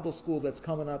vacation Bible school that's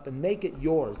coming up and make it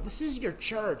yours. This is your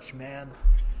church, man.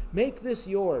 Make this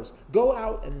yours. Go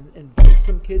out and invite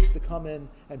some kids to come in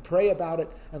and pray about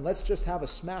it, and let's just have a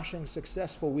smashing,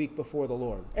 successful week before the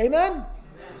Lord. Amen? Amen.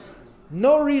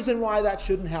 No reason why that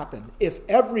shouldn't happen if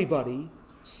everybody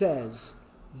says,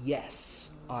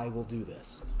 yes, I will do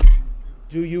this.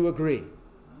 Do you agree?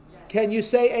 Can you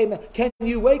say amen? Can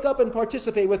you wake up and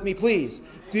participate with me, please?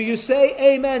 Do you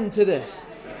say amen to this?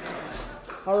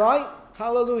 All right?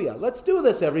 Hallelujah. Let's do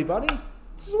this, everybody.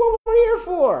 This is what we're here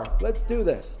for. Let's do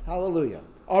this. Hallelujah.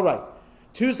 All right.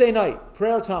 Tuesday night,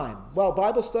 prayer time. Well,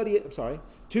 Bible study,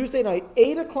 Tuesday night,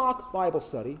 8 o'clock Bible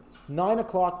study, 9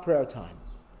 o'clock prayer time.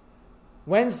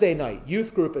 Wednesday night,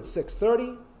 youth group at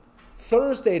 6:30.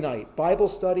 Thursday night, Bible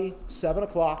study, 7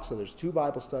 o'clock. So there's 2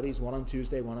 Bible studies, one on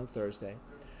Tuesday, one on Thursday.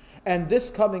 And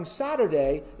this coming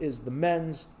Saturday is the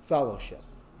men's fellowship.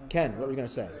 Ken, what were you going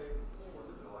to say?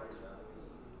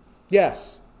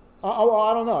 Yes.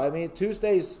 I don't know. I mean,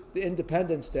 Tuesday's the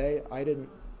Independence Day.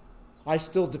 I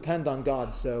still depend on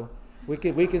God, so we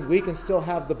can still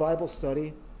have the Bible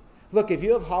study. Look, if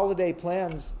you have holiday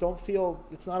plans, don't feel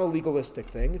it's not a legalistic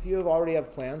thing. If you already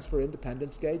have plans for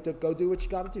Independence Day, go do what you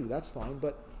got to do. That's fine,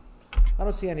 but I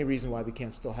don't see any reason why we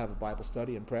can't still have a Bible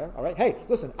study and prayer. All right? Hey,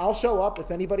 listen, I'll show up.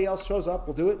 If anybody else shows up,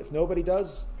 we'll do it. If nobody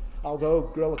does, I'll go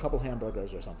grill a couple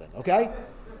hamburgers or something. Okay?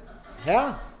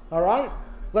 Yeah? All right?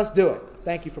 Let's do it.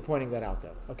 Thank you for pointing that out,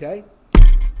 though. Okay?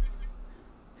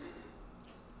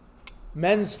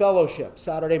 Men's fellowship,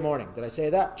 Saturday morning. Did I say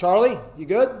that? Charlie, you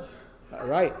good? All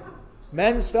right.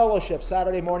 Men's fellowship,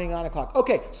 Saturday morning, 9 o'clock.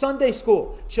 Okay, Sunday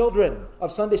school. Children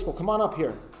of Sunday school, come on up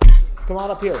here. Come on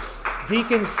up here.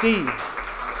 Deacon Steve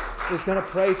is going to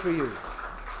pray for you.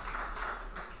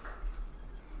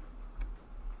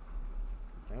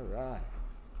 All right.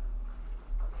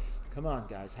 Come on,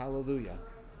 guys. Hallelujah.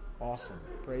 Awesome.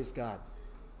 Praise God.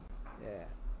 Yeah.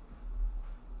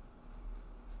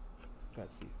 Go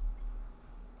ahead, Steve.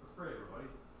 Let's pray, everybody.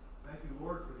 Thank you,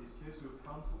 Lord, for these kids who have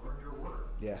come to learn your word.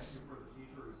 Yes. Thank you for the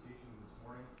teacher who's teaching this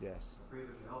morning. Yes. I pray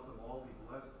that you help them all be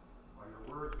blessed by your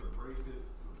word, to embrace it,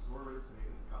 to absorb it, to make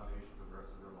it the foundation for the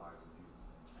rest of their lives. In Jesus'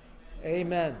 name.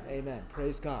 Amen. Amen.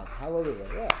 Praise God. Hallelujah.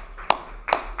 Yeah.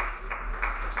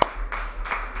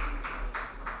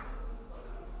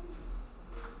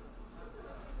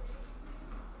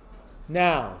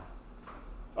 Now,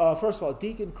 first of all,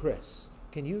 Deacon Chris,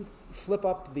 can you flip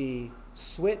up the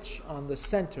switch on the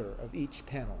center of each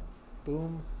panel?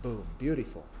 Boom, boom.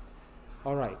 Beautiful.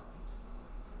 All right.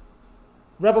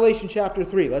 Revelation chapter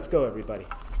 3. Let's go, everybody.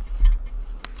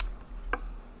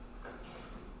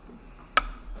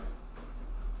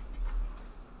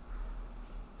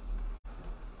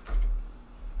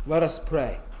 Let us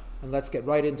pray, and let's get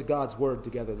right into God's word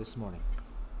together this morning.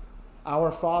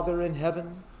 Our Father in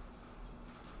heaven,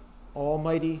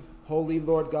 Almighty, holy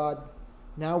Lord God,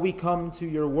 now we come to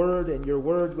your word, and your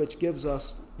word which gives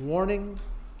us warning,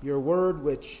 your word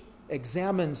which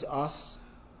examines us,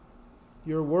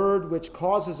 your word which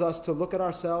causes us to look at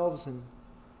ourselves, and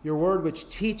your word which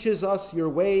teaches us your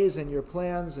ways and your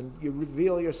plans, and you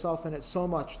reveal yourself in it so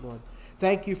much, Lord.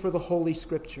 Thank you for the Holy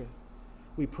Scripture.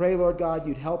 We pray, Lord God,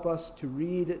 you'd help us to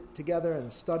read it together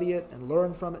and study it and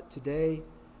learn from it today,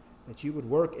 that you would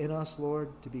work in us, Lord,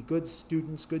 to be good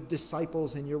students, good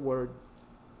disciples in your word,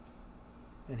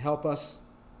 and help us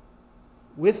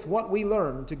with what we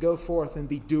learn to go forth and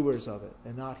be doers of it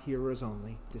and not hearers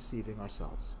only, deceiving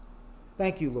ourselves.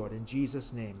 Thank you, Lord. In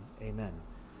Jesus' name, amen.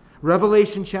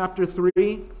 Revelation chapter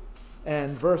 3 and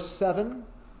verse 7.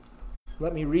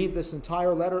 Let me read this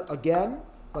entire letter again,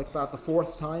 like about the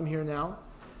fourth time here now.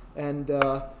 And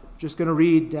just going to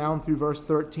read down through verse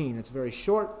 13. It's very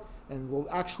short, and we'll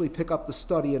actually pick up the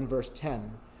study in verse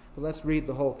 10. But let's read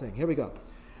the whole thing. Here we go.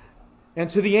 And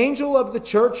to the angel of the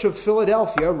church of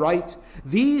Philadelphia write,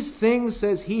 these things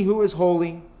says he who is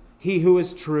holy, he who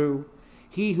is true,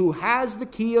 he who has the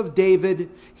key of David,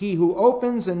 he who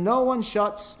opens and no one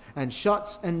shuts, and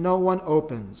shuts and no one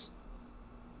opens.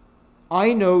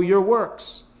 I know your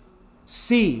works.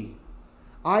 See,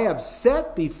 I have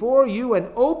set before you an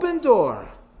open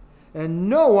door, and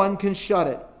no one can shut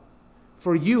it.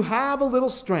 For you have a little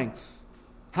strength,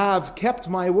 have kept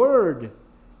my word,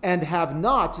 and have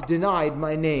not denied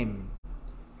my name.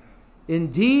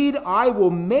 Indeed, I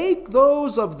will make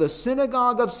those of the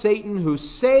synagogue of Satan who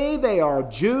say they are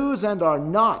Jews and are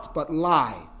not, but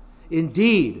lie.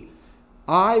 Indeed,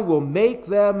 I will make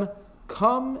them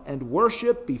come and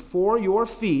worship before your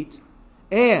feet,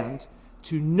 and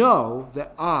to know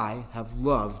that I have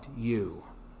loved you.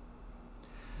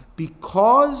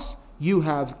 Because you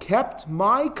have kept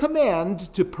my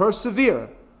command to persevere,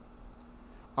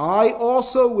 I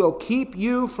also will keep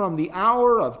you from the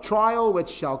hour of trial which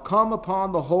shall come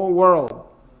upon the whole world,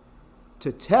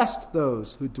 to test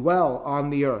those who dwell on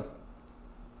the earth.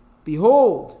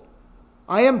 Behold,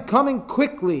 I am coming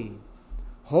quickly.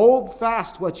 Hold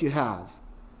fast what you have,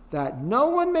 that no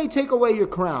one may take away your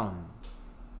crown.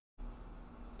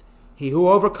 He who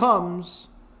overcomes,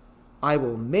 I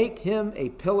will make him a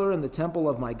pillar in the temple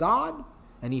of my God,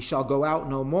 and he shall go out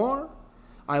no more.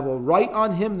 I will write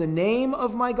on him the name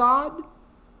of my God,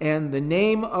 and the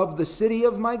name of the city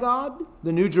of my God,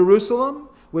 the New Jerusalem,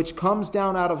 which comes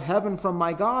down out of heaven from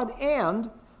my God, and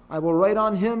I will write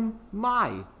on him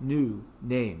my new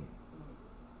name.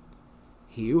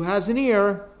 He who has an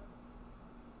ear,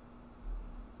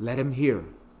 let him hear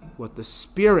what the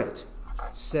Spirit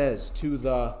says to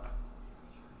the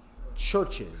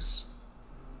churches.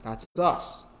 That's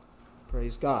us.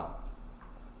 Praise God.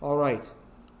 All right.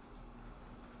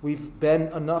 We've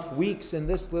been enough weeks in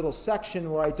this little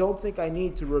section where I don't think I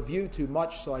need to review too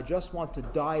much, so I just want to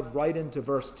dive right into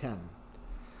verse 10.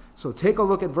 So take a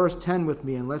look at verse 10 with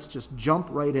me, and let's just jump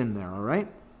right in there, all right?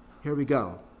 Here we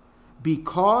go.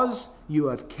 Because you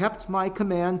have kept my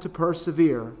command to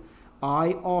persevere,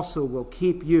 I also will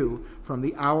keep you from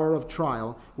the hour of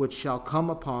trial which shall come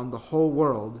upon the whole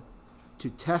world, to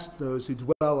test those who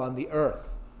dwell on the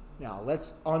earth. Now,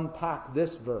 let's unpack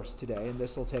this verse today, and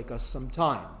this will take us some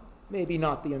time. Maybe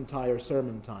not the entire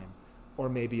sermon time, or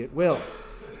maybe it will.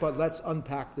 But let's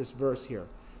unpack this verse here,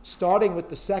 starting with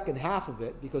the second half of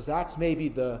it, because that's maybe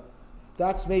the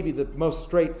most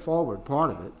straightforward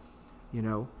part of it. You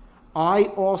know, I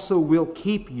also will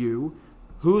keep you.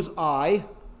 Who's I?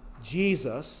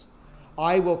 Jesus.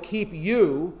 I will keep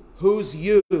you. Who's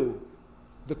you?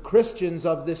 The Christians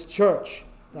of this church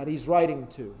that he's writing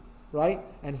to. Right?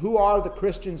 And who are the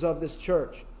Christians of this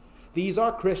church? These are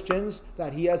Christians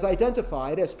that he has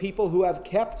identified as people who have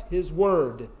kept his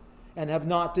word and have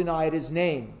not denied his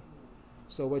name.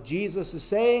 So what Jesus is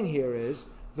saying here is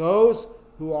those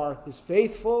who are his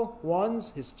faithful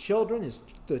ones, his children,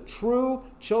 the true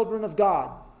children of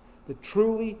God, the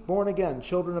truly born again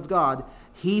children of God,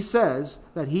 he says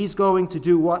that he's going to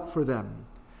do what for them?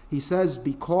 He says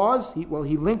because, he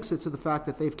links it to the fact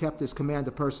that they've kept his command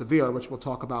to persevere, which we'll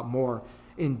talk about more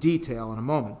in detail in a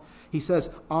moment. He says,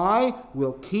 I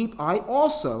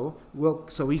also will,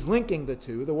 so he's linking the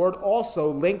two. The word also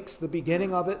links the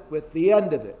beginning of it with the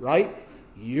end of it, right?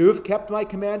 You've kept my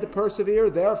command to persevere,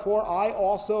 therefore I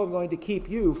also am going to keep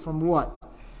you from what?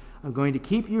 I'm going to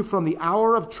keep you from the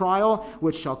hour of trial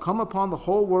which shall come upon the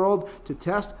whole world, to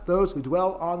test those who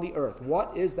dwell on the earth.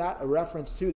 What is that a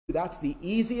reference to? That's the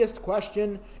easiest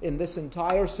question in this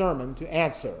entire sermon to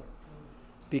answer.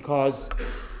 Because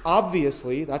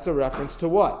obviously that's a reference to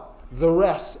what? The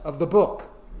rest of the book,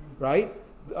 right?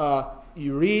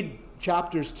 You read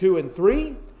chapters 2 and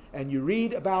 3, and you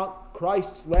read about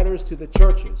Christ's letters to the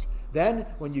churches. Then,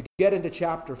 when you get into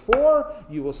chapter 4,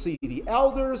 you will see the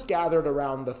elders gathered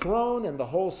around the throne and the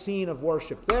whole scene of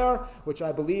worship there, which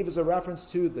I believe is a reference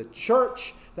to the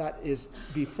church that is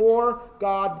before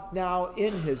God now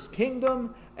in his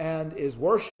kingdom and is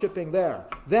worshiping there.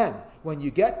 Then, when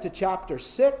you get to chapter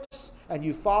 6, and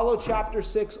you follow chapter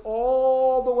 6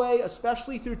 all the way,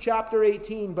 especially through chapter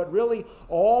 18, but really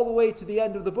all the way to the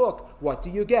end of the book, what do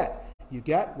you get? You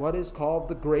get what is called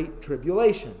the Great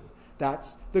Tribulation.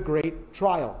 That's the great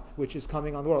trial which is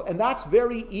coming on the world. And that's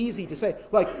very easy to say.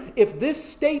 Like, if this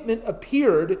statement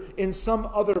appeared in some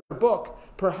other book,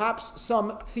 perhaps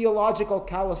some theological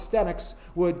calisthenics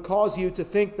would cause you to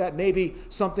think that maybe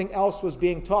something else was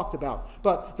being talked about.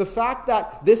 But the fact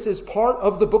that this is part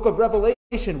of the book of Revelation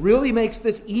really makes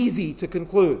this easy to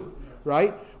conclude.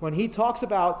 Right? When he talks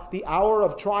about the hour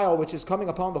of trial which is coming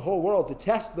upon the whole world to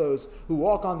test those who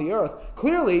walk on the earth,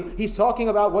 clearly he's talking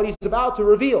about what he's about to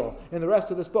reveal in the rest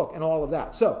of this book and all of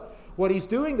that. So, what he's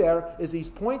doing there is he's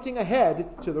pointing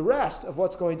ahead to the rest of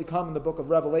what's going to come in the book of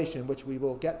Revelation, which we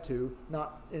will get to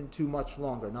not in too much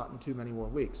longer, not in too many more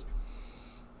weeks.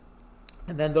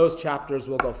 And then those chapters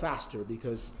will go faster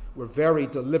because we're very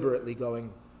deliberately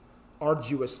going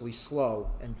arduously slow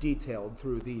and detailed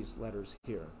through these letters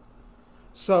here.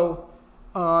 So,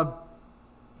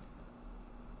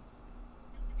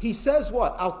 he says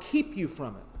what? I'll keep you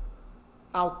from it.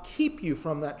 I'll keep you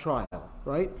from that trial,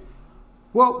 right?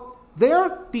 Well,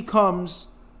 there becomes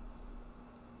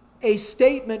a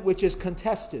statement which is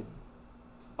contested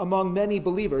among many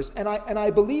believers, and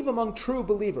I believe among true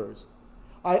believers.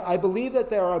 I believe that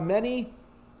there are many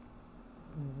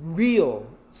real,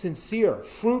 sincere,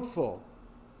 fruitful,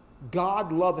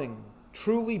 God-loving,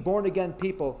 truly born-again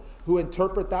people who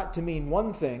interpret that to mean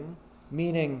one thing,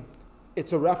 meaning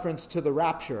it's a reference to the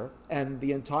rapture, and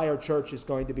the entire church is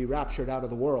going to be raptured out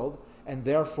of the world, and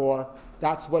therefore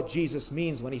that's what Jesus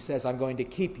means when he says, I'm going to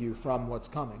keep you from what's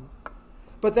coming.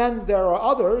 But then there are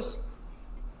others,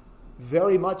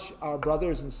 very much our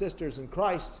brothers and sisters in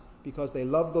Christ, because they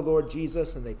love the Lord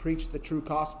Jesus and they preach the true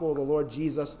gospel of the Lord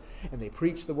Jesus, and they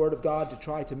preach the word of God to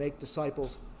try to make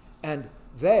disciples, and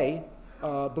they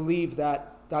believe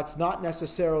that that's not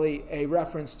necessarily a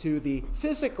reference to the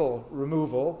physical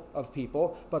removal of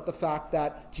people, but the fact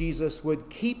that Jesus would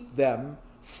keep them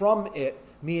from it,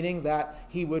 meaning that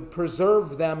he would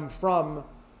preserve them from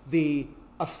the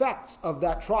effects of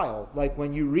that trial. Like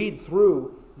when you read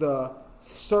through the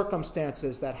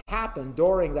circumstances that happen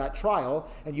during that trial,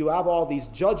 and you have all these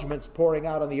judgments pouring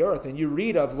out on the earth, and you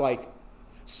read of like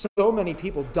so many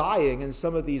people dying in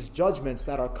some of these judgments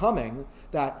that are coming,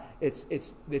 that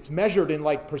it's measured in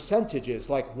like percentages,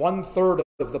 like 1/3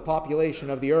 of the population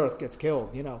of the earth gets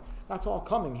killed. You know, that's all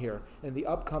coming here in the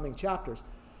upcoming chapters.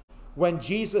 When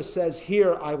Jesus says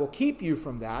here, I will keep you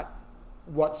from that,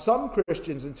 what some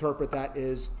Christians interpret that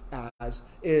is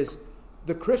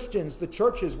the Christians, the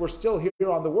churches were still here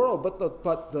on the world, but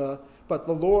the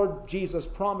Lord Jesus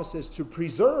promises to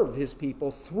preserve his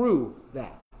people through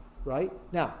that. Right?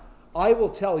 Now, I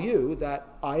will tell you that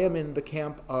I am in the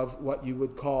camp of what you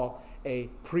would call a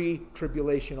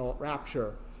pre-tribulational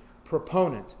rapture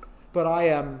proponent, but I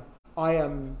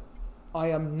am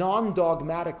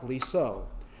non-dogmatically so.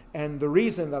 And the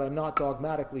reason that I'm not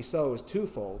dogmatically so is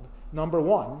twofold. Number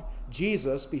one,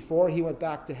 Jesus, before he went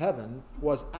back to heaven,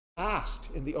 was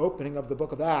asked in the opening of the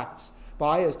book of Acts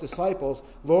by his disciples,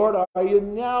 Lord, are you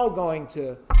now going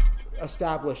to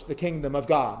establish the kingdom of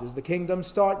God? Does the kingdom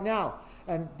start now?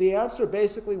 And the answer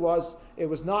basically was, it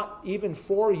was not even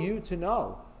for you to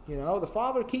know. You know, the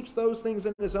Father keeps those things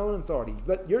in his own authority.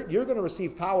 But you're going to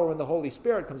receive power when the Holy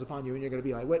Spirit comes upon you, and you're going to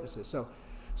be eyewitnesses.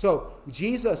 So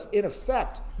Jesus, in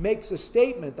effect, makes a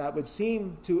statement that would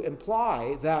seem to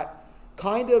imply that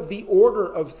kind of the order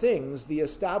of things, the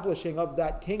establishing of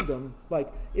that kingdom,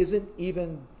 like, isn't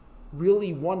even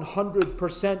really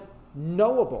 100%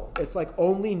 knowable. It's like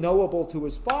only knowable to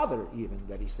his Father, even,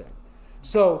 that he said.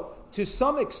 So to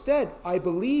some extent, I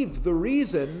believe the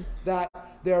reason that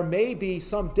there may be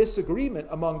some disagreement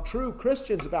among true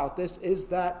Christians about this is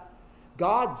that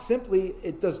God simply,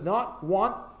 it does not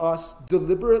want us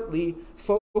deliberately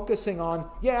focusing on,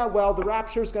 yeah, well, the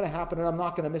rapture is going to happen and I'm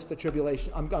not going to miss the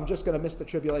tribulation. I'm just going to miss the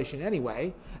tribulation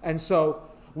anyway. And so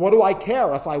what do I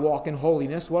care if I walk in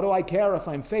holiness? What do I care if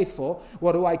I'm faithful?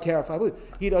 What do I care if I believe?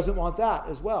 He doesn't want that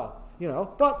as well, you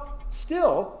know. But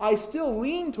still, I still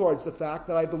lean towards the fact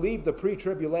that I believe the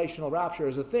pre-tribulational rapture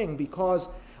is a thing, because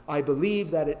I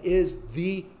believe that it is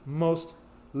the most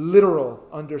literal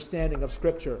understanding of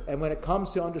Scripture. And when it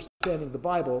comes to understanding the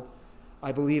Bible,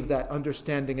 I believe that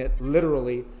understanding it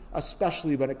literally,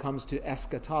 especially when it comes to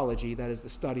eschatology, that is the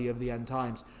study of the end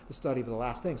times, the study of the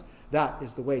last things, that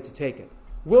is the way to take it.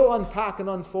 We'll unpack and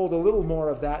unfold a little more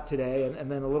of that today,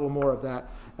 and then a little more of that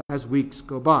as weeks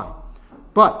go by.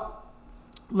 But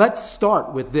let's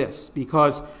start with this,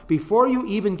 because before you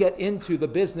even get into the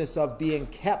business of being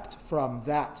kept from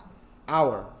that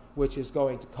hour, which is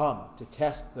going to come to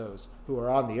test those who are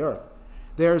on the earth,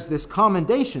 there's this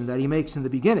commendation that he makes in the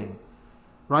beginning,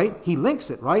 right? He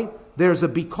links it, right? There's a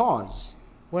because.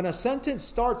 When a sentence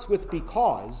starts with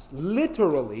because,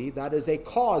 literally, that is a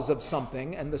cause of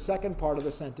something, and the second part of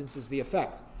the sentence is the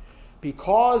effect.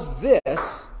 Because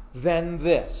this, then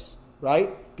this,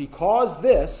 right? Because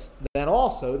this, then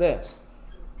also this.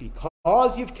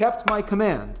 Because you've kept my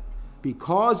command,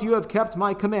 because you have kept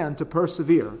my command to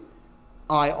persevere,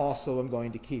 I also am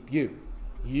going to keep you.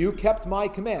 You kept my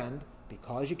command.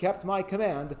 Because you kept my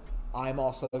command, I'm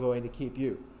also going to keep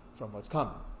you from what's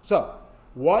coming. So,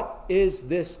 what is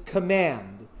this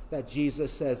command that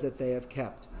Jesus says that they have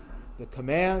kept? The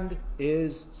command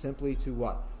is simply to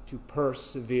what? To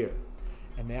persevere.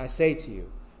 And may I say to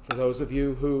you, for those of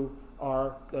you who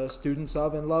are students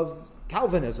of and love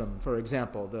Calvinism, for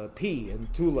example, the P in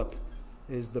TULIP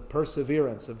is the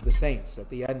perseverance of the saints at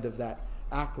the end of that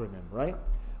acronym, right?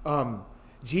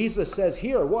 Jesus says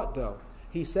here what, though?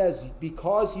 He says,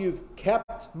 because you've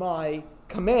kept my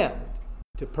command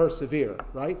to persevere,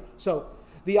 right? So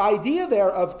the idea there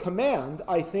of command,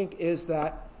 I think, is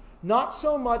that not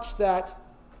so much that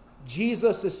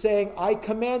Jesus is saying, I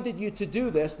commanded you to do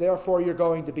this, therefore you're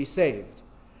going to be saved.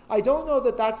 I don't know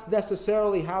that that's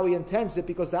necessarily how he intends it,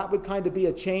 because that would kind of be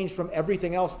a change from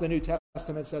everything else the New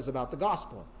Testament says about the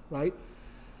gospel, right?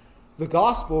 The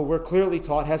gospel, we're clearly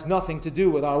taught, has nothing to do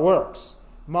with our works.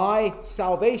 My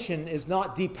salvation is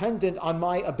not dependent on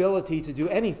my ability to do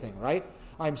anything, right?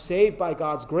 I'm saved by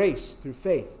God's grace through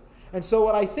faith. And so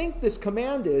what I think this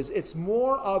command is, it's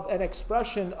more of an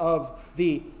expression of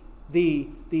the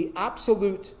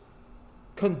absolute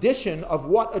condition of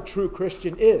what a true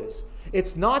Christian is.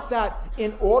 It's not that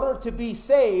in order to be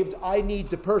saved, I need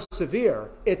to persevere.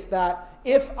 It's that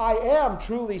if I am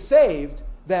truly saved,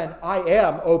 then I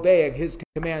am obeying his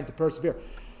command to persevere.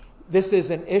 This is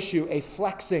an issue, a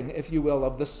flexing, if you will,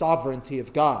 of the sovereignty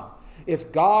of God.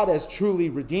 If God has truly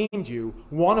redeemed you,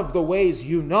 one of the ways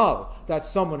you know that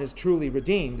someone is truly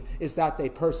redeemed is that they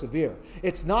persevere.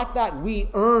 It's not that we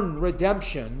earn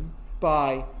redemption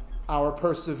by our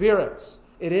perseverance.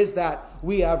 It is that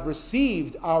we have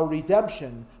received our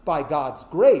redemption by God's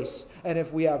grace. And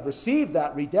if we have received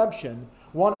that redemption,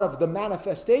 one of the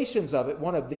manifestations of it,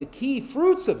 one of the key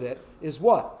fruits of it is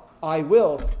what? I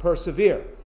will persevere.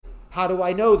 How do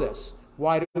I know this?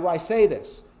 Why do I say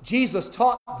this? Jesus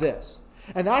taught this.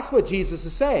 And that's what Jesus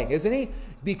is saying, isn't he?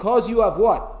 Because you have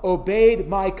what? Obeyed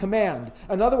my command.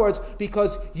 In other words,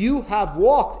 because you have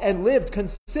walked and lived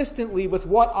consistently with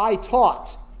what I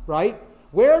taught, right?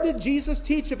 Where did Jesus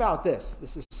teach about this?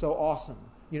 This is so awesome.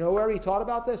 You know where he taught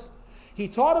about this? He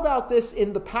taught about this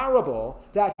in the parable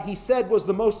that he said was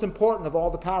the most important of all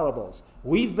the parables.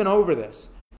 We've been over this.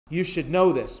 You should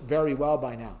know this very well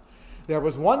by now. There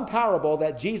was one parable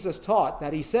that Jesus taught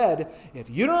that he said, if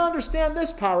you don't understand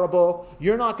this parable,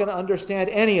 you're not going to understand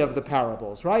any of the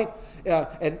parables, right?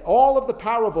 And all of the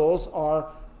parables are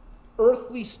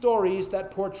earthly stories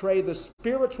that portray the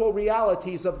spiritual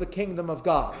realities of the kingdom of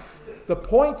God. The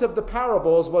point of the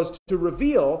parables was to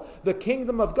reveal the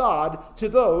kingdom of God to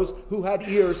those who had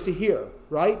ears to hear,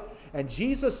 right? And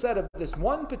Jesus said of this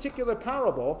one particular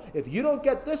parable, if you don't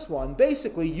get this one,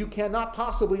 basically you cannot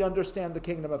possibly understand the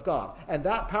kingdom of God. And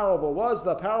that parable was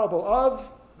the parable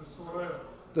of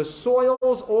the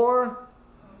soils or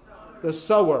the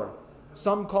sower.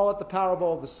 Some call it the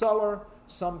parable of the sower.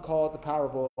 Some call it the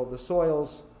parable of the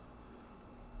soils.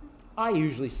 I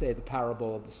usually say the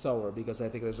parable of the sower because I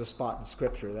think there's a spot in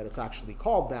Scripture that it's actually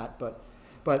called that.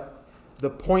 But the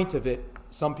point of it,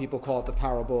 some people call it the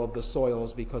parable of the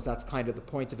soils because that's kind of the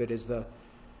point of it, is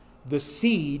the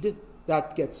seed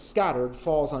that gets scattered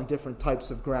falls on different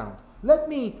types of ground. Let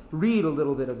me read a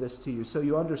little bit of this to you so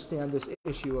you understand this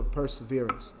issue of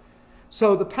perseverance.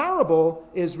 So the parable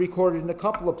is recorded in a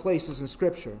couple of places in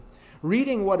Scripture.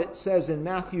 Reading what it says in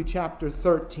Matthew chapter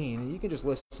 13, and you can just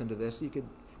listen to this. You could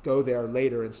go there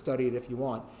later and study it if you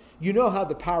want. You know how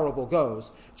the parable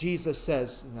goes. Jesus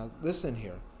says, now listen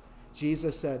here.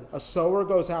 Jesus said, a sower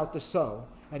goes out to sow,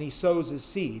 and he sows his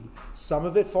seed. Some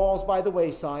of it falls by the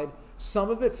wayside. Some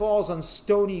of it falls on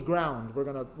stony ground.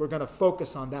 We're gonna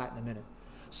focus on that in a minute.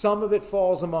 Some of it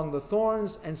falls among the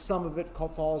thorns, and some of it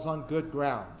falls on good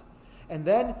ground. And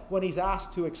then when he's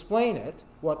asked to explain it,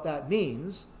 what that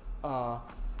means,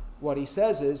 what he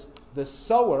says is the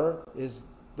sower is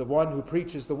the one who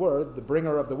preaches the word, the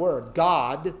bringer of the word,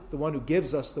 God, the one who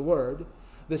gives us the word.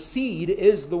 The seed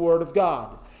is the word of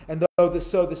God. And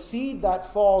so the seed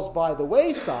that falls by the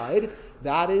wayside,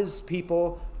 that is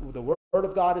people, the word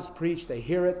of God is preached, they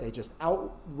hear it, they just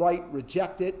outright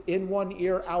reject it, in one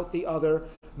ear, out the other,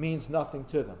 means nothing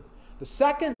to them. The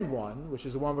second one, which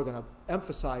is the one we're going to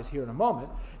emphasize here in a moment,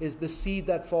 is the seed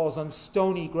that falls on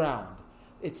stony ground.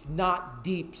 It's not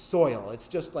deep soil. It's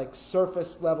just like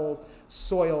surface level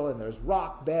soil, and there's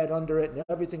rock bed under it and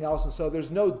everything else, and so there's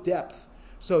no depth.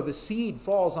 So the seed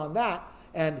falls on that,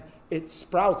 and it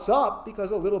sprouts up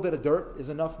because a little bit of dirt is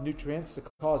enough nutrients to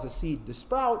cause a seed to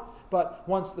sprout, but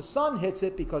once the sun hits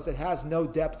it, because it has no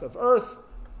depth of earth,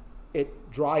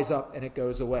 it dries up and it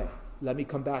goes away. Let me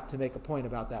come back to make a point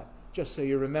about that, just so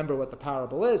you remember what the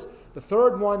parable is. The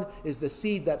third one is the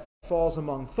seed that falls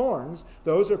among thorns.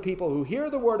 Those are people who hear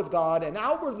the word of God, and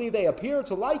outwardly they appear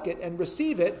to like it and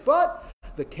receive it, but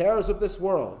the cares of this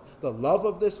world, the love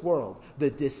of this world,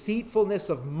 the deceitfulness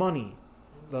of money,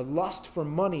 the lust for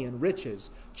money and riches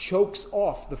chokes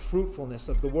off the fruitfulness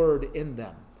of the word in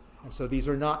them. And so these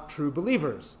are not true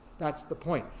believers. That's the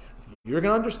point. If you're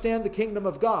going to understand the kingdom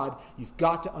of God, you've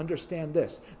got to understand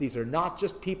this. These are not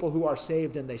just people who are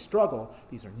saved and they struggle.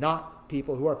 These are not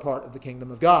people who are part of the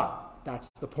kingdom of God. That's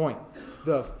the point.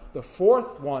 The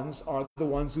fourth ones are the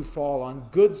ones who fall on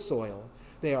good soil.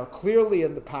 They are clearly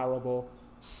in the parable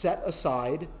set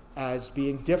aside as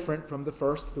being different from the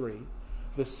first three.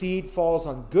 The seed falls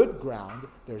on good ground.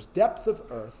 There's depth of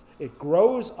earth. It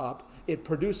grows up. It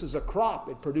produces a crop.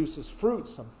 It produces fruit,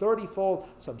 some 30-fold,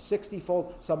 some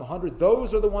 60-fold, some 100.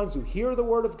 Those are the ones who hear the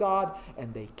word of God,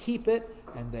 and they keep it,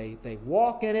 and they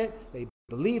walk in it. They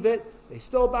believe it. They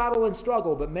still battle and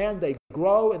struggle, but man, they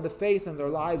grow in the faith, and their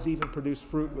lives even produce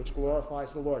fruit which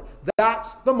glorifies the Lord.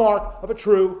 That's the mark of a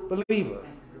true believer,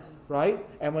 right?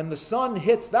 And when the sun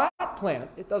hits that plant,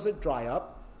 it doesn't dry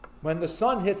up. When the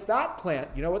sun hits that plant,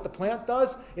 you know what the plant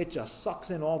does? It just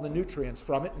sucks in all the nutrients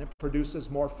from it, and it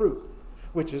produces more fruit,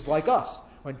 which is like us.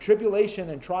 When tribulation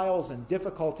and trials and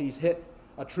difficulties hit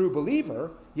a true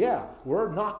believer, yeah,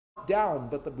 we're knocked down,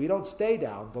 but we don't stay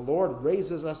down. The Lord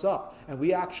raises us up, and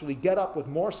we actually get up with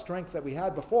more strength than we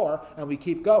had before, and we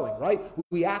keep going, right?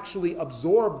 We actually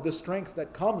absorb the strength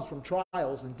that comes from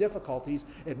trials and difficulties.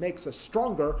 It makes us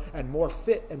stronger and more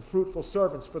fit and fruitful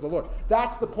servants for the Lord.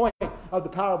 That's the point of the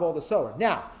parable of the sower.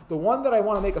 Now, the one that I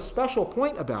want to make a special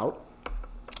point about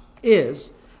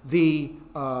is the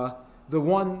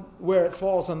one where it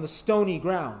falls on the stony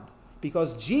ground,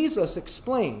 because Jesus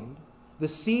explained the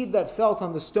seed that fell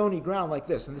on the stony ground like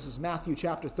this, and this is Matthew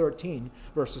chapter 13,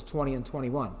 verses 20 and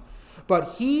 21.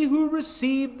 But he who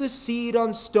received the seed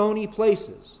on stony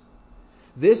places,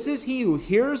 this is he who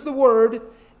hears the word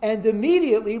and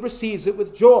immediately receives it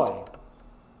with joy.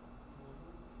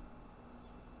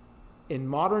 In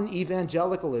modern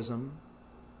evangelicalism,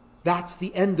 that's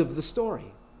the end of the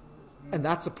story. And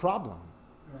that's a problem.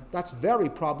 That's very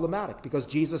problematic because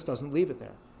Jesus doesn't leave it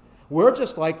there. We're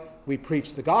just like, we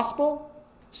preach the gospel,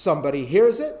 somebody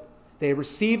hears it, they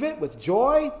receive it with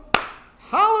joy,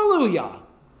 hallelujah,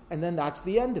 and then that's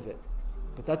the end of it.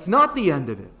 But that's not the end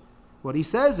of it. What he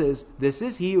says is, this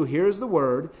is he who hears the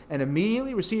word and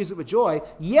immediately receives it with joy,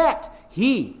 yet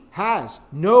he has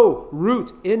no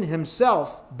root in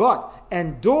himself, but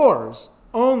endures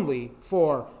only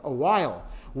for a while.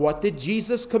 What did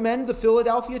Jesus commend the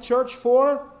Philadelphia church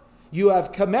for? You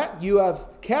have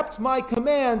kept my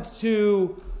command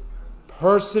to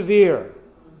persevere,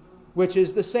 which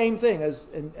is the same thing as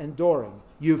enduring.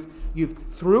 You've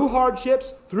through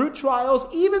hardships, through trials,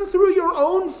 even through your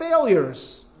own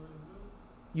failures,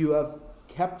 you have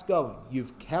kept going.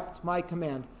 You've kept my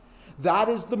command. That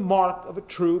is the mark of a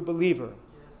true believer.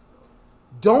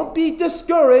 Don't be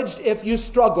discouraged if you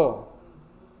struggle.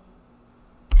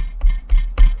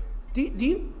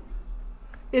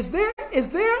 Is there,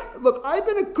 look, I've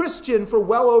been a Christian for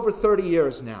well over 30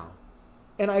 years now.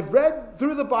 And I've read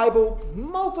through the Bible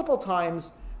multiple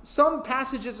times, some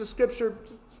passages of Scripture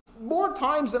more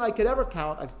times than I could ever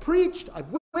count. I've preached,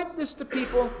 I've witnessed to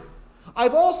people.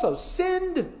 I've also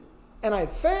sinned, and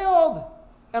I've failed,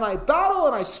 and I battle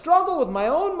and I struggle with my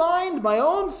own mind, my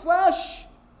own flesh,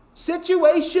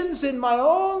 situations in my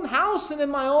own house and in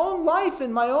my own life,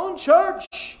 in my own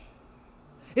church.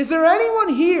 Is there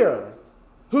anyone here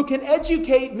who can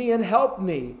educate me and help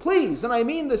me? Please, and I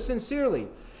mean this sincerely,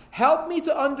 help me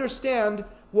to understand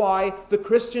why the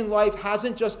Christian life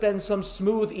hasn't just been some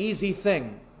smooth, easy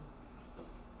thing.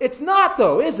 It's not,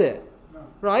 though, is it? No.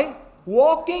 Right?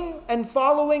 Walking and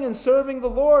following and serving the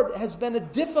Lord has been a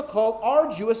difficult,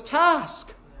 arduous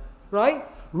task. right?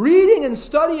 Reading and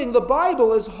studying the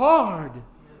Bible is hard.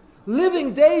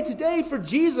 Living day to day for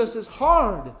Jesus is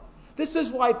hard. This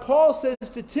is why Paul says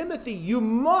to Timothy, you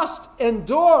must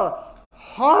endure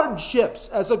hardships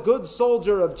as a good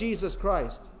soldier of Jesus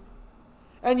Christ.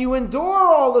 And you endure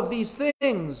all of these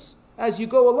things as you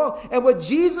go along. And what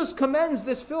Jesus commends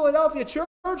this Philadelphia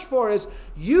church for is,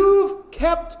 you've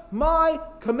kept my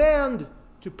command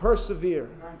to persevere.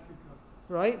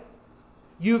 Right?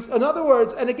 In other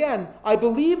words, and again, I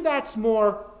believe that's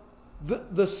more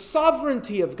the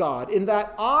sovereignty of God, in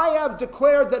that I have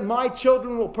declared that my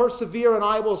children will persevere, and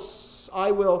I will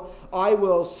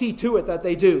see to it that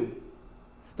they do.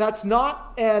 That's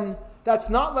not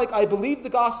like I believed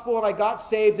the gospel and I got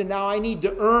saved and now I need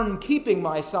to earn keeping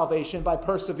my salvation by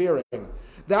persevering.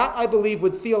 That, I believe,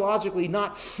 would theologically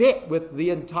not fit with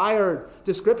the entire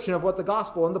description of what the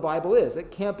gospel in the Bible is. It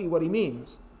can't be what he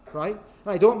means, right?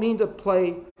 And I don't mean to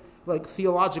play like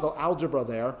theological algebra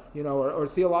there, or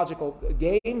theological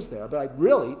games there, but I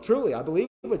really, truly, I believe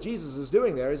what Jesus is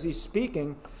doing there is he's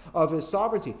speaking of his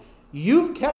sovereignty.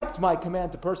 You've kept my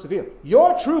command to persevere.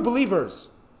 You're true believers.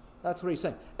 That's what he's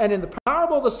saying. And in the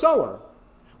parable of the sower,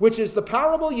 which is the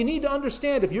parable you need to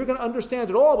understand if you're going to understand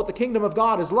at all what the kingdom of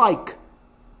God is like,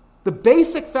 the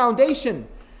basic foundation,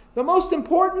 the most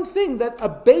important thing that a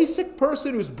basic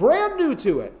person who's brand new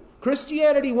to it,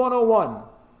 Christianity 101,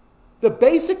 the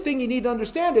basic thing you need to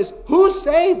understand is, who's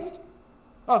saved?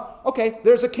 Okay,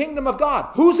 there's a kingdom of God.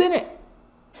 Who's in it?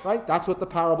 Right? That's what the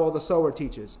parable of the sower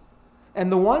teaches.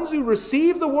 And the ones who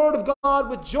receive the word of God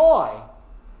with joy,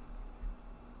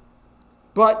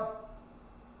 but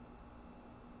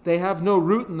they have no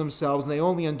root in themselves and they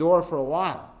only endure for a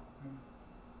while.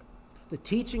 The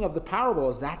teaching of the parable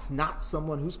is that's not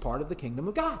someone who's part of the kingdom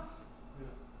of God.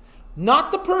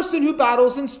 Not the person who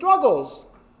battles and struggles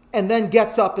and then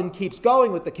gets up and keeps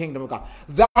going with the kingdom of God.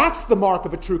 That's the mark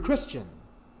of a true Christian.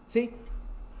 See?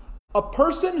 A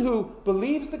person who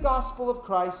believes the gospel of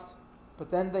Christ,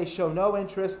 but then they show no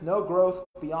interest, no growth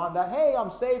beyond that. Hey,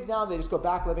 I'm saved now. They just go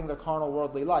back living their carnal,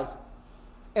 worldly life.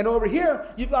 And over here,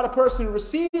 you've got a person who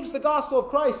receives the gospel of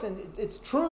Christ, and it's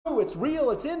true, it's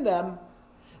real, it's in them.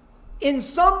 In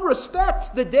some respects,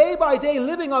 the day-by-day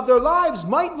living of their lives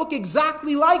might look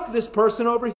exactly like this person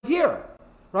over here,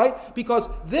 right? Because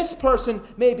this person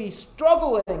may be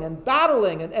struggling and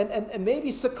battling and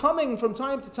maybe succumbing from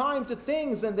time to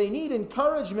things, and they need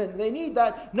encouragement, and they need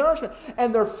that nourishment.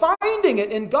 And they're finding it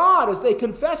in God as they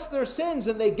confess their sins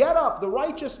and they get up. The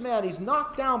righteous man, he's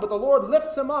knocked down, but the Lord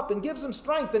lifts him up and gives him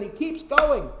strength, and he keeps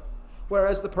going.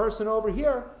 Whereas the person over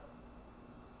here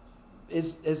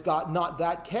is got not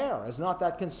that care, is not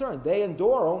that concern. They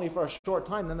endure only for a short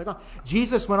time, then they're gone.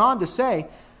 Jesus went on to say,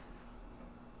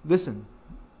 listen,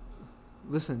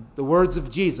 the words of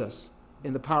Jesus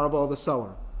in the parable of the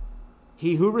sower.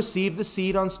 He who received the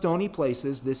seed on stony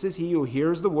places, this is he who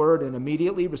hears the word and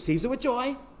immediately receives it with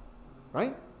joy,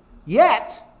 right?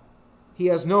 Yet, he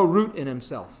has no root in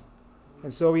himself,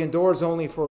 and so he endures only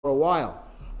for a while.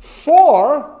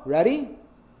 For, ready?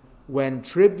 When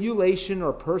tribulation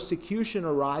or persecution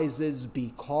arises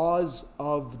because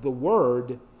of the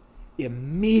word,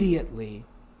 immediately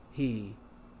he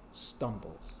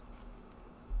stumbles.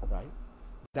 Right?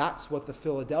 That's what the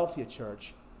Philadelphia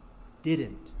church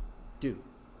didn't do.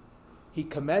 He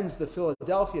commends the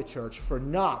Philadelphia church for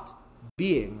not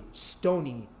being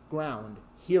stony ground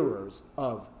hearers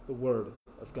of the word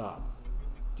of God.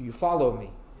 Do you follow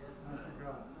me?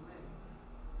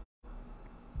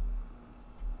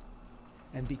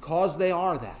 And because they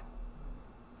are that,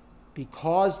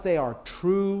 because they are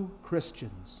true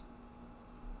Christians,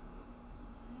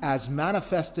 as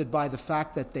manifested by the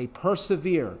fact that they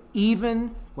persevere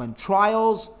even when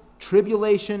trials,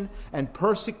 tribulation, and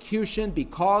persecution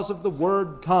because of the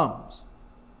word comes.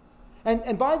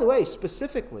 And by the way,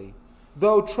 specifically,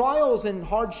 though trials and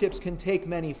hardships can take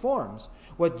many forms,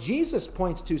 what Jesus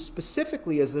points to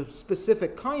specifically is a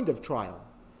specific kind of trial,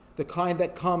 the kind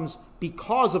that comes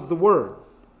because of the word.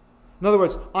 In other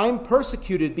words, I'm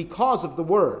persecuted because of the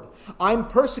word. I'm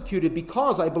persecuted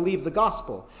because I believe the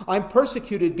gospel. I'm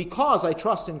persecuted because I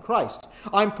trust in Christ.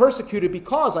 I'm persecuted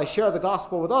because I share the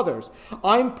gospel with others.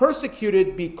 I'm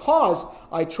persecuted because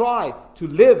I try to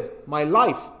live my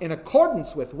life in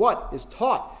accordance with what is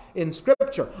taught in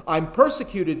Scripture. I'm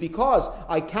persecuted because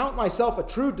I count myself a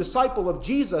true disciple of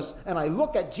Jesus, and I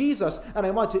look at Jesus and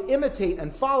I want to imitate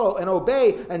and follow and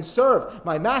obey and serve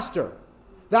my master.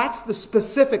 That's the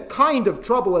specific kind of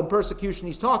trouble and persecution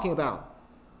he's talking about.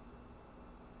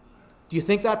 Do you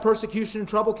think that persecution and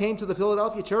trouble came to the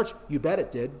Philadelphia church? You bet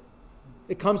it did.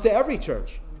 It comes to every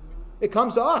church. It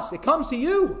comes to us. It comes to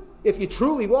you. If you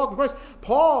truly walk in Christ.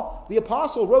 Paul, the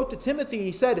apostle, wrote to Timothy,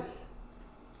 he said,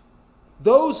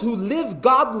 those who live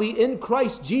godly in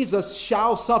Christ Jesus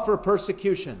shall suffer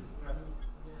persecution.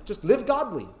 Just live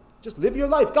godly. Just live your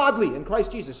life godly in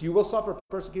Christ Jesus. You will suffer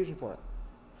persecution for it.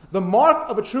 The mark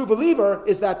of a true believer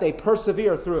is that they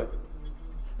persevere through it.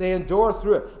 They endure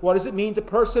through it. What does it mean to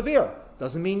persevere?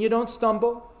 Doesn't mean you don't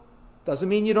stumble. Doesn't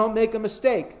mean you don't make a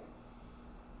mistake.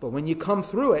 But when you come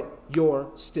through it,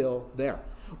 you're still there.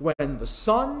 When the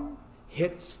sun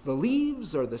hits the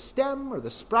leaves or the stem or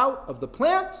the sprout of the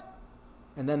plant,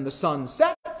 and then the sun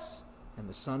sets, and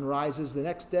the sun rises the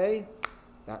next day,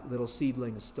 that little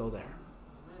seedling is still there.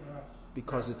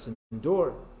 Because it's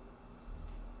endured.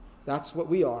 That's what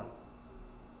we are.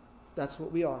 That's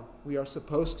what we are. We are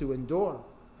supposed to endure.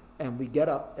 And we get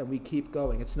up and we keep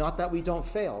going. It's not that we don't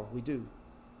fail. We do.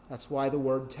 That's why the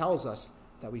Word tells us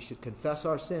that we should confess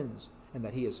our sins and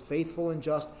that He is faithful and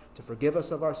just to forgive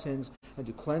us of our sins and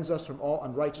to cleanse us from all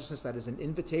unrighteousness. That is an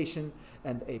invitation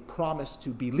and a promise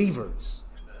to believers.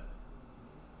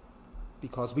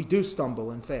 Because we do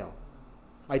stumble and fail.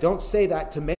 I don't say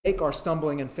that to make our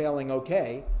stumbling and failing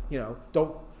okay.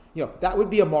 That would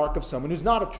be a mark of someone who's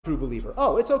not a true believer.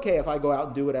 Oh, it's okay if I go out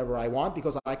and do whatever I want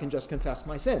because I can just confess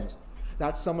my sins.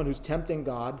 That's someone who's tempting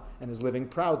God and is living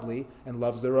proudly and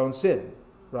loves their own sin,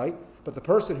 right? But the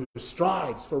person who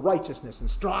strives for righteousness and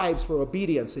strives for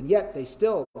obedience, and yet they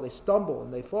stumble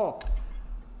and they fall.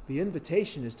 The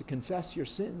invitation is to confess your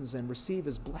sins and receive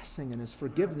His blessing and His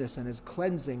forgiveness and His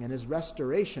cleansing and His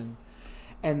restoration.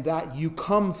 And that you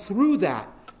come through that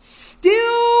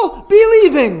still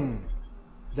believing.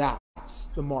 That's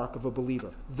the mark of a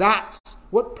believer. That's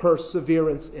what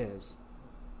perseverance is.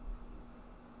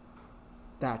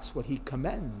 That's what He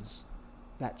commends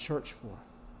that church for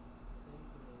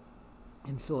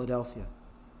in Philadelphia.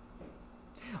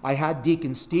 I had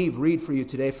Deacon Steve read for you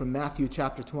today from Matthew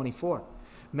chapter 24.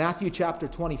 Matthew chapter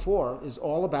 24 is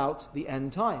all about the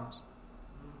end times.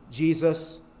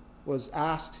 Jesus was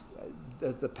asked,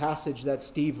 the passage that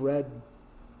Steve read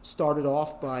started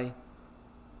off by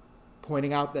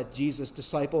pointing out that Jesus'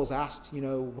 disciples asked,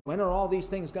 when are all these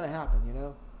things going to happen,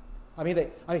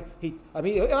 imagine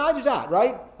that,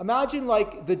 right? Imagine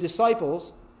like the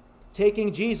disciples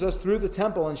taking Jesus through the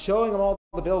temple and showing him all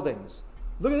the buildings.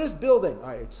 Look at this building.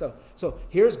 All right, so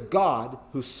here's God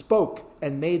who spoke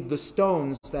and made the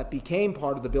stones that became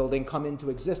part of the building come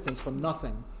into existence from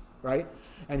nothing, right?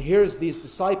 And here's these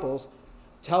disciples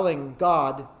telling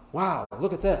God, wow,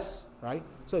 look at this, right?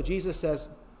 So Jesus says,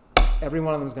 every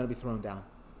one of them is going to be thrown down,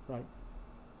 right?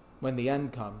 When the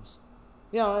end comes.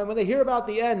 And when they hear about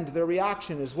the end, their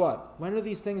reaction is what? When are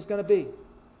these things going to be?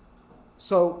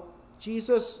 So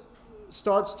Jesus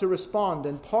starts to respond,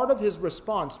 and part of his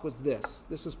response was this.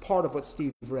 This is part of what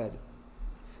Steve read.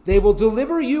 They will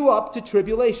deliver you up to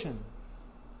tribulation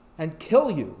and kill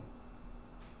you.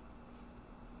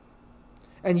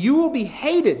 And you will be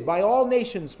hated by all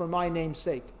nations for my name's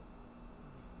sake.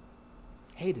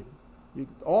 Hated.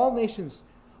 All nations,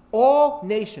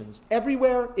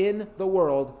 everywhere in the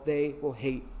world, they will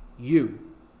hate you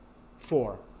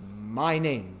for my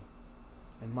name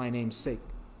and my name's sake.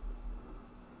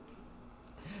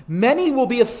 Many will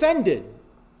be offended,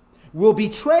 will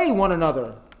betray one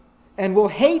another, and will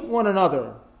hate one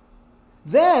another.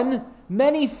 Then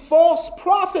many false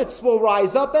prophets will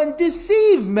rise up and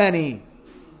deceive many.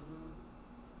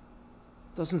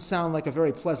 Doesn't sound like a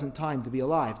very pleasant time to be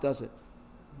alive, does it?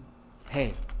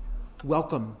 Hey,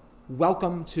 welcome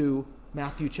to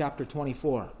Matthew chapter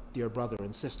 24, dear brother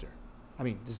and sister.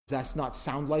 Does that not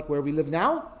sound like where we live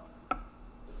now?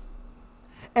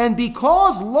 And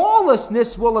because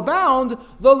lawlessness will abound,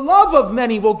 the love of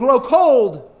many will grow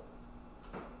cold.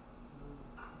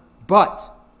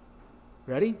 But,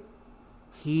 ready?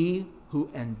 He who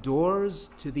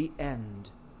endures to the end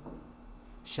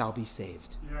shall be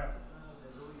saved. Yeah.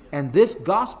 And this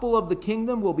gospel of the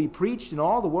kingdom will be preached in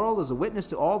all the world as a witness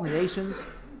to all the nations,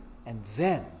 and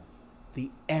then the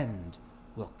end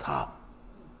will come.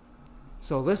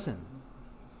 So listen,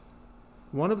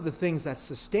 one of the things that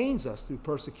sustains us through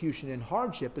persecution and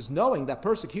hardship is knowing that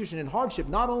persecution and hardship,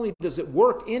 not only does it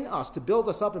work in us to build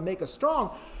us up and make us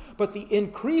strong, but the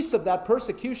increase of that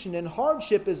persecution and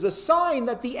hardship is a sign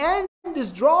that the end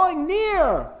is drawing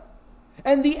near.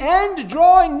 And the end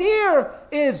drawing near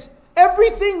is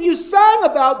everything you sang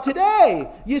about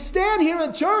today. You stand here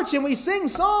in church and we sing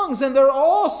songs, and they're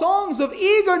all songs of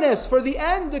eagerness for the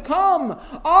end to come.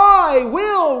 I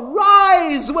will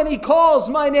rise when He calls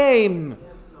my name.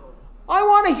 I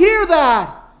want to hear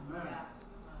that.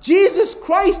 Jesus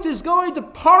Christ is going to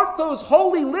part those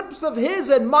holy lips of his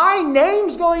and my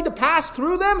name's going to pass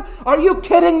through them? Are you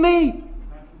kidding me?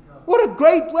 What a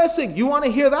great blessing. You want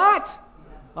to hear that?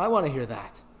 I want to hear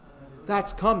that.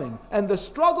 That's coming. And the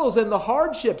struggles and the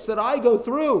hardships that I go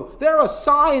through, they're a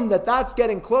sign that that's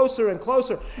getting closer and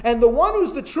closer. And the one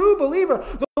who's the true believer,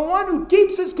 the one who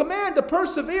keeps his command to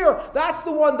persevere, that's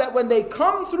the one that when they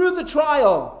come through the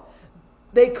trial,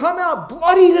 they come out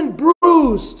bloodied and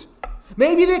bruised.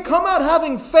 Maybe they come out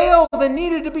having failed and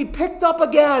needed to be picked up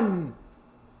again.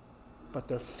 But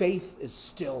their faith is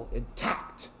still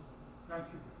intact. Thank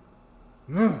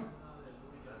you.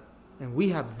 And we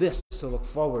have this to look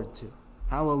forward to.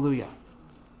 Hallelujah.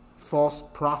 False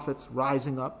prophets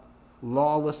rising up,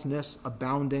 lawlessness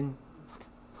abounding.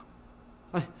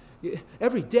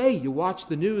 Every day you watch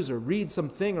the news or read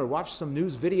something or watch some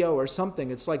news video or something,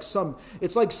 it's like some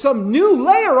new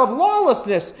layer of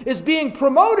lawlessness is being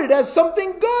promoted as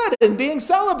something good and being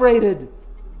celebrated.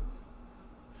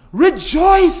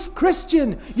 Rejoice,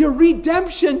 Christian, your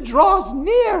redemption draws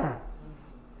near.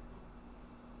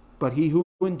 But he who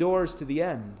endures to the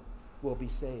end will be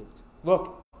saved.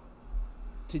 Look,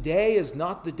 today is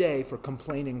not the day for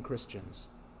complaining Christians.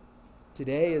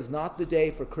 Today is not the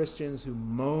day for Christians who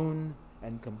moan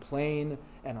and complain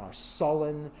and are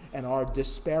sullen and are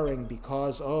despairing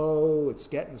because, oh, it's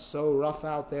getting so rough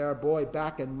out there. Boy,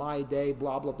 back in my day,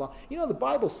 blah, blah, blah. You know, the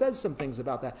Bible says some things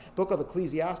about that. Book of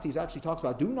Ecclesiastes actually talks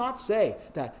about, do not say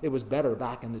that it was better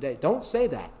back in the day. Don't say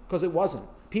that, because it wasn't.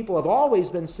 People have always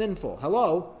been sinful.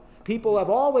 Hello? People have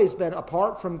always been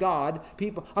apart from God.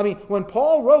 When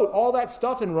Paul wrote all that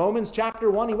stuff in Romans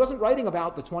chapter 1, he wasn't writing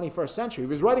about the 21st century. He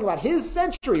was writing about his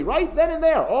century right then and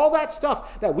there. All that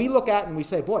stuff that we look at and we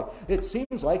say, boy, it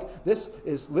seems like this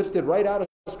is lifted right out of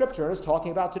Scripture and is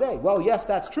talking about today. Well, yes,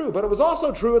 that's true, but it was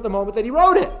also true at the moment that he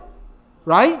wrote it.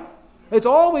 Right? It's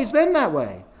always been that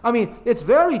way. It's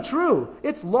very true.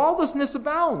 It's lawlessness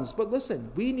abounds. But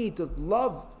listen, we need to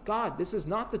love God. This is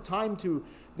not the time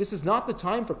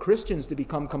for Christians to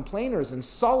become complainers and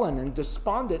sullen and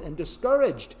despondent and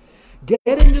discouraged. Get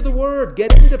into the Word.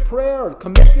 Get into prayer.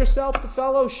 Commit yourself to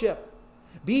fellowship.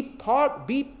 Be part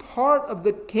of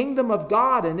the kingdom of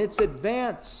God and its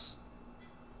advance.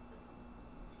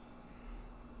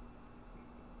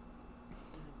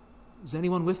 Is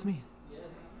anyone with me? Yes.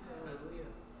 Hallelujah.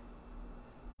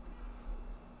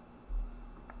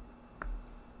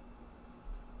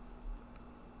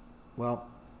 Well,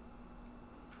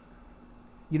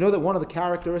 you know that one of the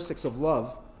characteristics of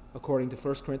love, according to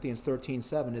 1 Corinthians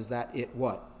 13:7, is that it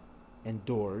what?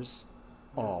 Endures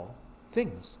all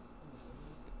things.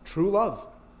 True love.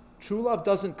 True love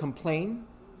doesn't complain.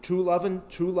 True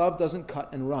love doesn't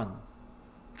cut and run.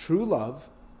 True love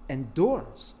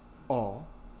endures all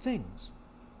things.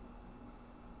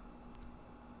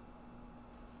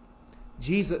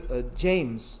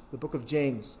 James, the book of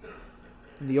James,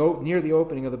 near the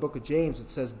opening of the book of James, it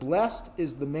says, "Blessed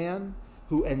is the man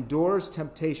who endures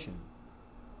temptation.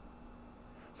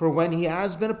 For when he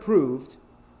has been approved,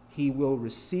 he will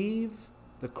receive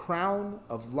the crown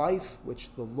of life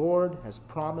which the Lord has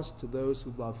promised to those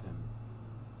who love him."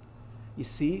 You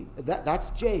see, that's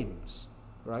James,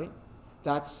 right?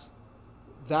 That's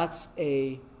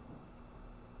a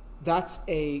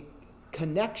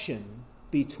connection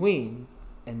between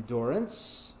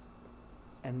endurance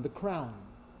and the crown.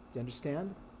 Do you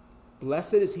understand?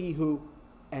 Blessed is he who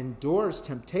endures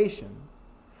temptation,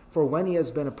 for when he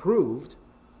has been approved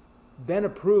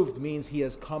means he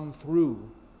has come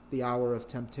through the hour of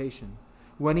temptation.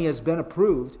 When he has been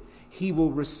approved, he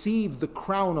will receive the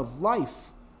crown of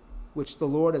life, which the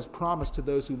Lord has promised to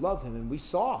those who love him. And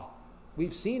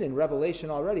we've seen in Revelation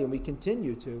already, and we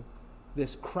continue to,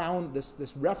 this crown,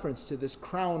 this reference to this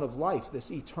crown of life,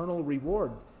 this eternal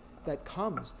reward that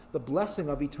comes, the blessing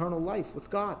of eternal life with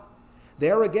God.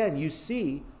 There again, you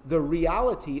see the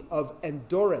reality of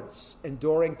endurance,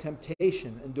 enduring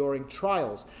temptation, enduring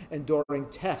trials, enduring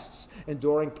tests,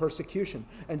 enduring persecution,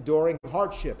 enduring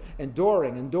hardship,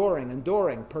 enduring,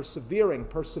 persevering.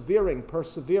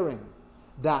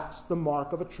 That's the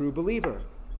mark of a true believer.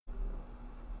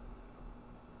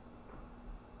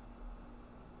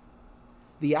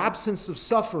 The absence of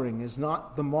suffering is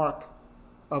not the mark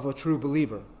of a true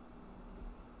believer.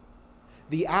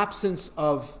 The absence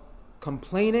of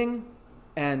complaining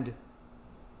and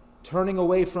turning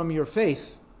away from your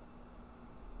faith,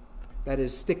 that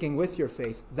is, sticking with your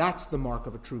faith, that's the mark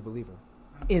of a true believer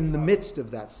in the midst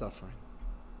of that suffering,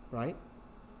 right?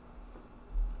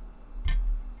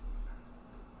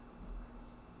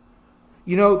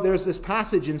 You know, there's this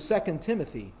passage in 2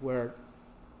 Timothy where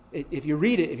if you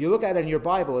read it, if you look at it in your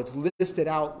Bible, it's listed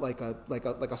out like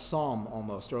a psalm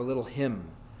almost, or a little hymn,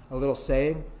 a little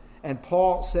saying. And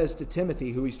Paul says to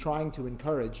Timothy, who he's trying to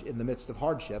encourage in the midst of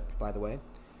hardship, by the way,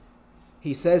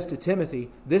 he says to Timothy,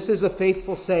 this is a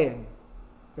faithful saying.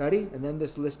 Ready? And then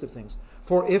this list of things.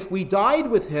 For if we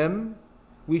died with him,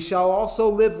 we shall also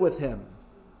live with him.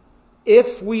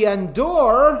 If we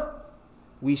endure,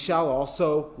 we shall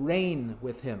also reign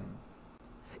with him.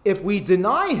 If we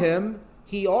deny him,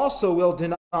 he also will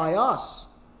deny us.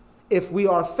 If we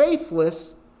are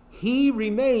faithless, he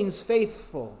remains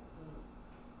faithful.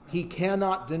 He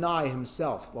cannot deny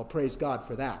himself. Well, praise God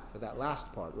for that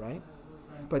last part, right?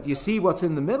 But you see what's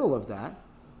in the middle of that?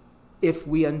 If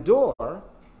we endure,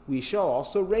 we shall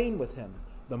also reign with him.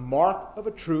 The mark of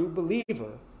a true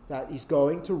believer, that he's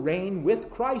going to reign with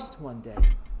Christ one day.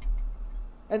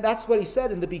 And that's what he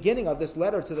said in the beginning of this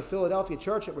letter to the Philadelphia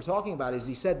church that we're talking about. Is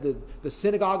he said the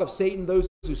synagogue of Satan, those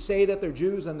who say that they're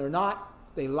Jews and they're not,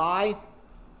 they lie.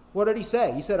 What did he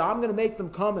say? He said, I'm going to make them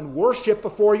come and worship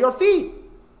before your feet.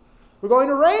 We're going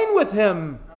to reign with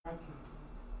him.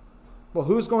 Well,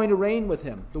 who's going to reign with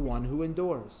him? The one who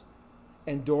endures.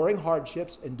 Enduring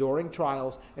hardships, enduring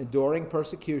trials, enduring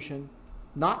persecution.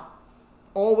 Not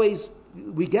always,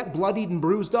 we get bloodied and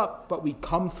bruised up, but we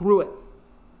come through it.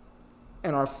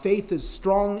 And our faith is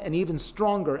strong and even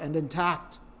stronger and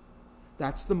intact.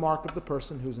 That's the mark of the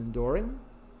person who's enduring.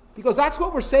 Because that's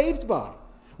what we're saved by.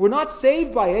 We're not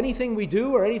saved by anything we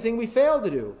do or anything we fail to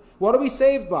do. What are we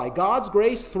saved by? God's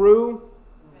grace through,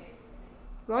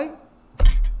 right?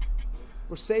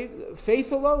 We're saved,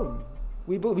 faith alone.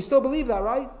 We still believe that,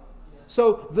 right?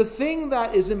 So the thing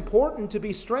that is important to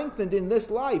be strengthened in this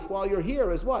life while you're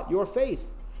here is what? Your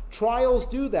faith. Trials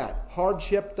do that.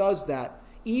 Hardship does that.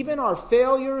 Even our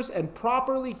failures and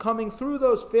properly coming through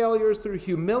those failures through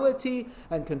humility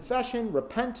and confession,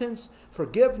 repentance,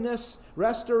 forgiveness,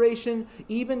 restoration,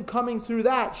 even coming through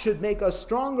that should make us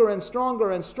stronger and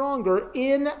stronger and stronger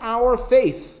in our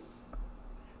faith.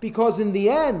 Because in the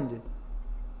end,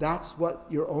 that's what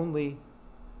your only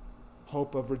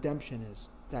hope of redemption is.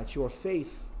 That your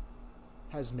faith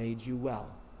has made you well.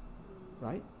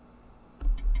 Right?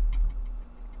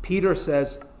 Peter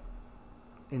says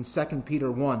in 2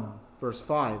 Peter 1, verse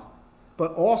 5,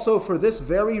 but also for this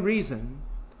very reason,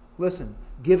 listen,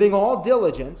 giving all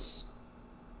diligence,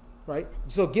 right?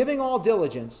 So giving all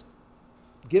diligence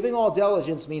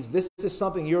means this is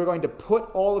something you're going to put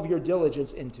all of your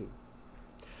diligence into.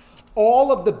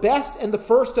 All of the best and the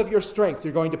first of your strength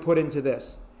you're going to put into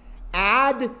this.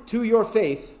 Add to your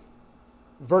faith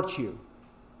virtue.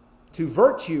 To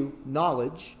virtue,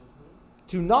 knowledge.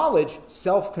 To knowledge,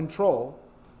 self-control.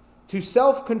 To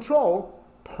self-control,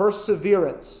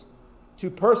 perseverance. To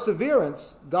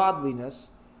perseverance, godliness.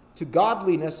 To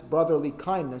godliness, brotherly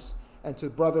kindness. And to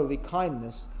brotherly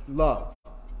kindness, love.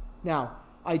 Now,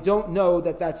 I don't know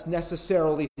that that's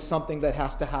necessarily something that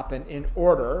has to happen in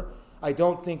order. I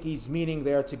don't think he's meaning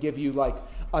there to give you like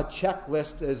a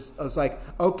checklist as like,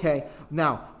 okay,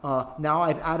 now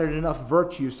I've added enough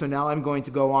virtue, so now I'm going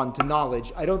to go on to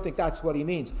knowledge. I don't think that's what he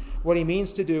means. What he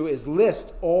means to do is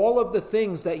list all of the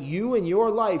things that you in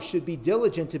your life should be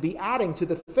diligent to be adding to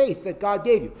the faith that God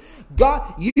gave you.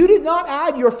 God, you did not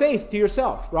add your faith to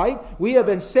yourself, right? We have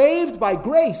been saved by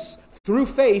grace through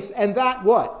faith, and that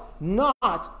what?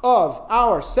 Not of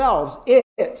ourselves.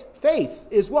 Faith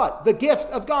is what? The gift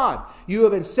of God. You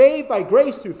have been saved by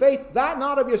grace through faith, that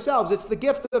not of yourselves. It's the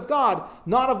gift of God,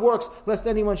 not of works, lest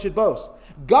anyone should boast.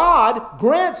 God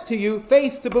grants to you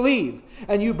faith to believe,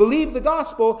 and you believe the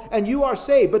gospel, and you are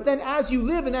saved. But then as you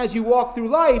live and as you walk through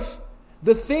life,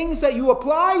 the things that you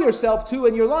apply yourself to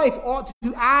in your life ought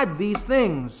to add these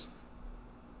things.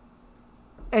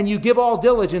 And you give all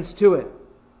diligence to it.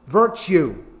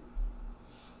 Virtue.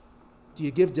 Do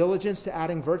you give diligence to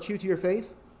adding virtue to your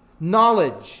faith?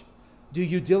 Knowledge. Do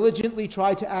you diligently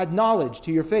try to add knowledge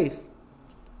to your faith?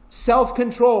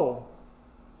 Self-control.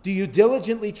 Do you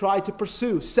diligently try to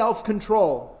pursue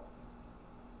self-control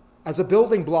as a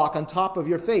building block on top of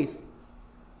your faith?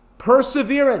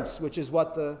 Perseverance, which is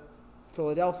what the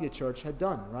Philadelphia church had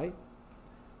done, right?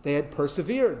 They had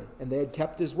persevered and they had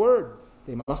kept his word.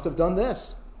 They must have done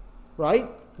this, right?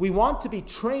 We want to be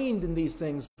trained in these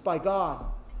things by God.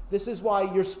 This is why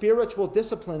your spiritual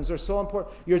disciplines are so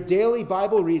important. Your daily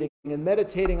Bible reading and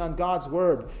meditating on God's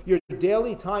word. Your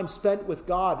daily time spent with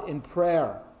God in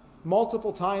prayer.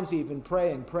 Multiple times even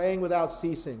praying without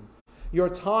ceasing. Your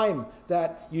time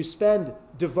that you spend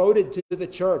devoted to the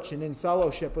church and in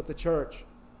fellowship with the church.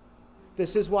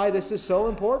 This is why this is so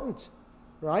important,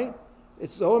 right?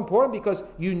 It's so important because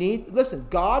you need, listen,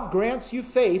 God grants you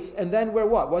faith, and then we're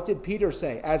what? What did Peter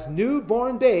say? As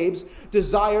newborn babes,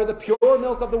 desire the pure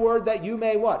milk of the word that you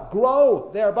may what? Grow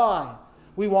thereby.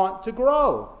 We want to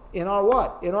grow in our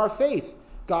what? In our faith.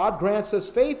 God grants us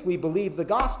faith. We believe the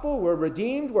gospel. We're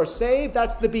redeemed. We're saved.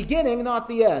 That's the beginning, not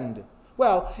the end.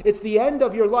 Well, it's the end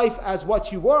of your life as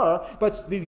what you were, but it's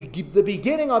the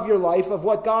beginning of your life of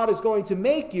what God is going to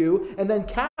make you and then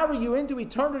carry you into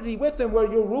eternity with him,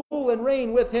 where you'll rule and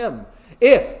reign with him.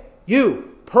 If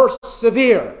you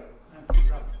persevere.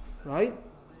 Right?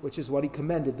 Which is what he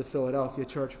commended the Philadelphia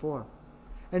church for.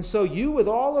 And so you, with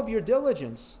all of your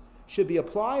diligence, should be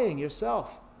applying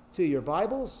yourself to your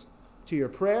Bibles, to your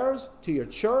prayers, to your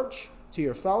church, to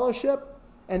your fellowship,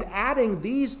 and adding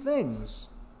these things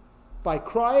by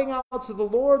crying out to the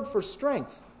Lord for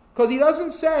strength. Because he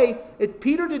doesn't say,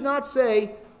 Peter did not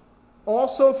say,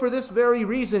 also for this very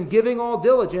reason, giving all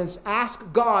diligence,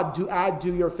 ask God to add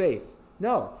to your faith.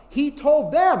 No, he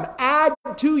told them, add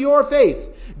to your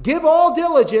faith. Give all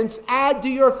diligence, add to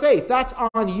your faith. That's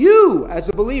on you as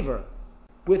a believer,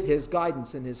 with his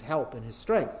guidance and his help and his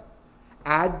strength.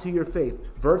 Add to your faith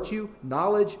virtue,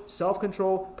 knowledge,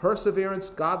 self-control,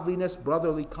 perseverance, godliness,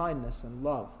 brotherly kindness, and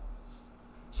love.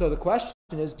 So the question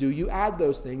is, do you add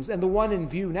those things? And the one in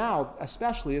view now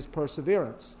especially is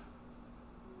perseverance.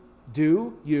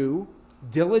 Do you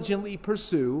diligently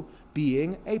pursue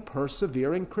being a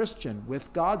persevering Christian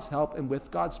with God's help and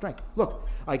with God's strength? Look,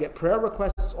 I get prayer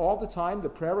requests all the time. The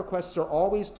prayer requests are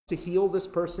always to heal this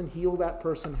person, heal that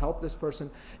person, help this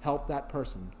person, help that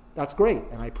person. That's great,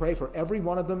 and I pray for every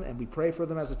one of them, and we pray for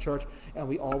them as a church, and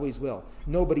we always will.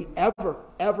 Nobody ever,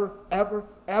 ever, ever,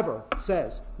 ever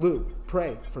says, Lou,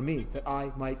 pray for me that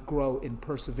I might grow in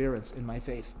perseverance in my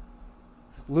faith.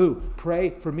 Lou, pray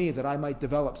for me that I might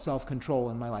develop self-control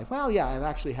in my life. Well, yeah, I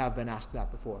actually have been asked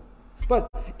that before. But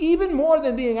even more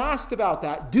than being asked about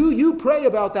that, do you pray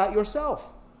about that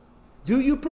yourself? Do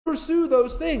you pursue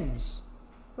those things?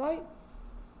 Right?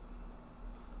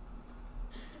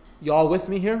 Y'all with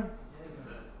me here?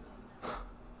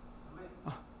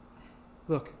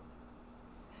 Look.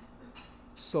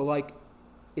 So like,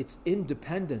 it's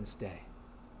Independence Day.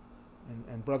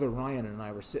 And Brother Ryan and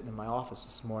I were sitting in my office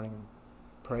this morning and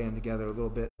praying together a little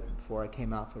bit before I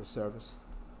came out for the service.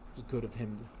 It was good of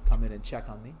him to come in and check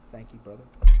on me. Thank you, brother.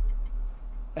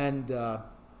 And,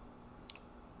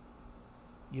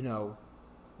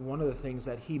 one of the things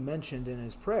that he mentioned in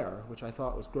his prayer, which I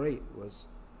thought was great, was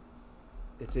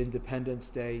it's Independence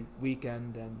Day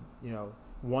weekend and,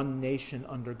 one nation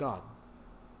under God.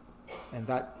 And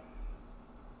that,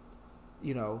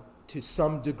 to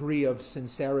some degree of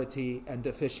sincerity and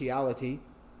officiality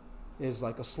is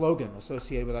like a slogan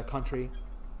associated with our country,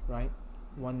 right?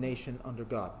 One nation under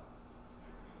God.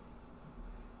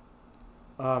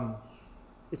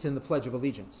 It's in the Pledge of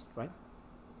Allegiance, right?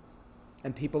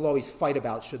 And people always fight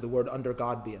about should the word under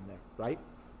God be in there, right?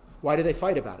 Why do they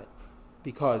fight about it?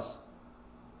 Because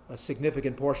a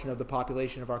significant portion of the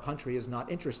population of our country is not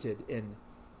interested in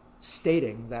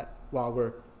stating that while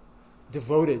we're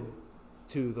devoted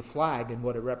to the flag and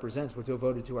what it represents, we're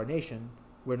devoted to our nation,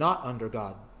 we're not under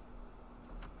God.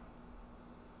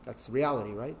 That's the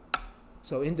reality, right?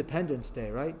 So Independence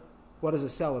Day, right? What does it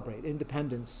celebrate?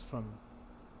 Independence from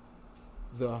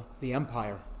the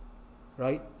empire,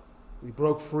 right? We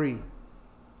broke free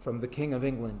from the King of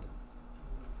England.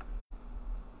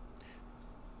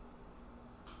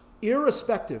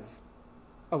 Irrespective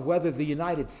of whether the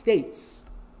United States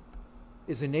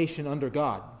is a nation under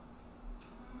God,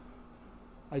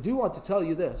 I do want to tell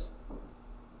you this.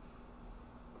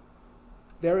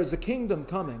 There is a kingdom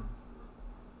coming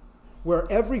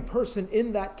where every person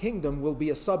in that kingdom will be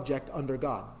a subject under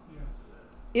God.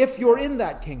 If you're in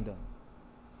that kingdom.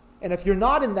 And if you're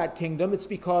not in that kingdom, it's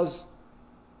because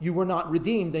you were not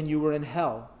redeemed and you were in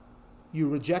hell. You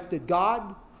rejected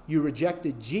God, you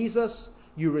rejected Jesus,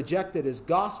 you rejected his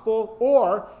gospel,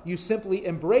 or you simply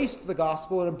embraced the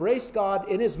gospel and embraced God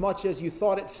inasmuch as you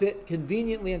thought it fit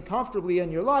conveniently and comfortably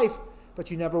in your life,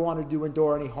 but you never wanted to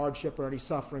endure any hardship or any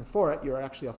suffering for it. You're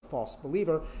actually a false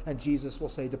believer, and Jesus will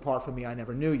say, "Depart from me, I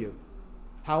never knew you."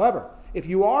 However, if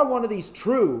you are one of these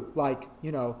true,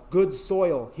 good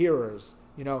soil hearers,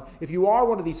 if you are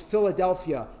one of these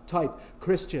Philadelphia type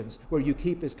Christians where you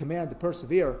keep his command to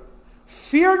persevere,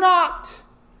 fear not.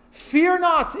 Fear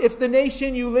not if the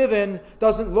nation you live in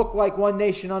doesn't look like one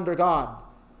nation under God.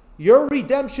 Your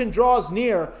redemption draws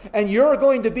near, and you're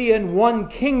going to be in one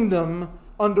kingdom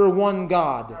under one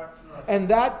God. And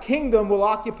that kingdom will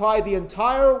occupy the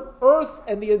entire earth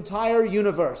and the entire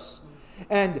universe.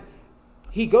 And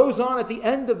he goes on at the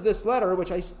end of this letter,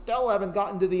 which I still haven't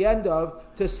gotten to the end of,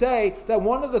 to say that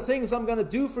one of the things I'm going to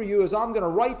do for you is I'm going to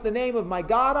write the name of my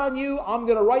God on you, I'm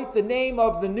going to write the name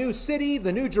of the new city,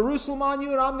 the new Jerusalem on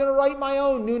you, and I'm going to write my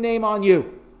own new name on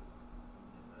you.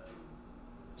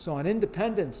 So on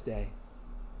Independence Day,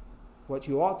 what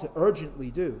you ought to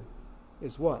urgently do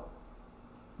is what?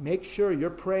 Make sure you're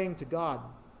praying to God.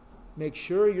 Make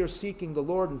sure you're seeking the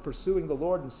Lord and pursuing the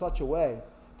Lord in such a way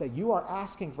that you are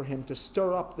asking for him to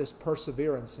stir up this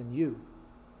perseverance in you.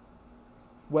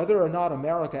 Whether or not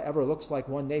America ever looks like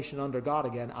one nation under God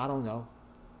again, I don't know.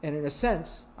 And in a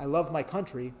sense, I love my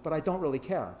country, but I don't really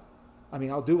care. I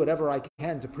mean, I'll do whatever I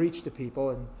can to preach to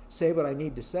people and say what I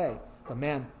need to say. But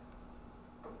man,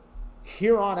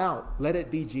 here on out, let it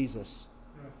be Jesus.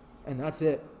 And that's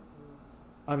it.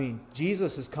 I mean,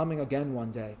 Jesus is coming again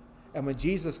one day. And when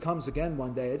Jesus comes again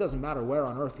one day, it doesn't matter where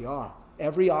on earth you are.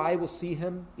 Every eye will see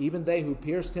him, even they who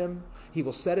pierced him. He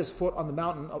will set his foot on the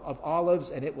mountain of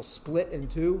Olives, and it will split in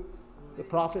two, the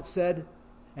prophet said.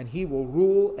 And he will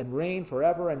rule and reign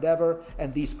forever and ever.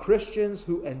 And these Christians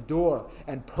who endure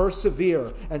and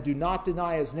persevere and do not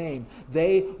deny his name,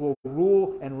 they will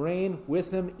rule and reign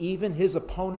with him. Even his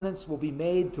opponents will be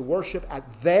made to worship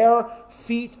at their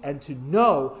feet and to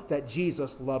know that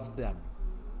Jesus loved them.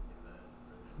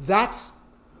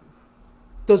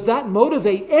 Does that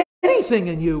motivate anything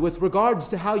in you with regards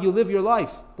to how you live your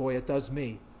life? Boy, it does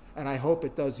me. And I hope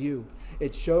it does you.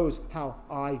 It shows how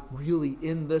I really,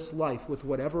 in this life, with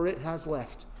whatever it has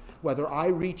left, whether I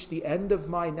reach the end of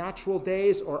my natural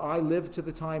days or I live to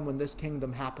the time when this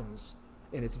kingdom happens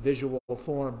in its visual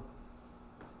form,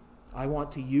 I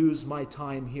want to use my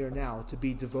time here now to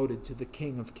be devoted to the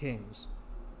King of Kings.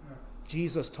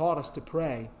 Jesus taught us to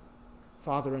pray,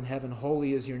 Father in heaven,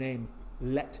 holy is your name.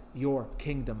 Let your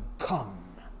kingdom come.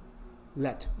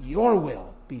 Let your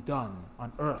will be done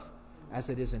on earth as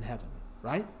it is in heaven.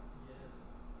 Right?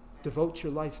 Yes. Devote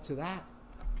your life to that,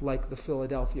 like the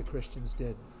Philadelphia Christians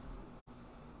did.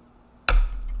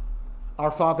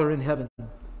 Our Father in heaven,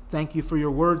 thank you for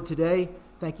your word today.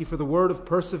 Thank you for the word of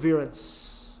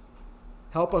perseverance.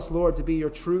 Help us, Lord, to be your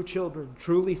true children,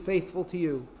 truly faithful to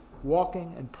you,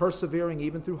 walking and persevering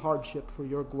even through hardship for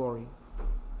your glory.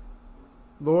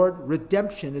 Lord,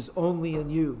 redemption is only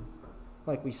in you.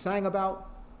 Like we sang about,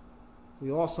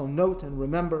 we also note and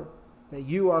remember that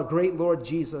you, our great Lord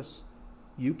Jesus,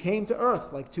 you came to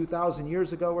earth like 2,000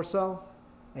 years ago or so,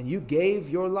 and you gave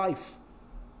your life.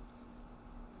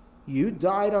 You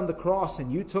died on the cross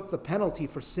and you took the penalty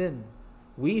for sin.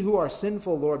 We who are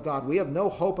sinful, Lord God, we have no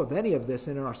hope of any of this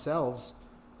in ourselves,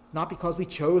 not because we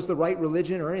chose the right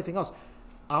religion or anything else.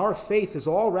 Our faith is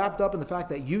all wrapped up in the fact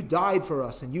that you died for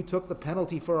us and you took the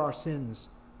penalty for our sins.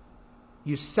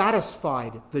 You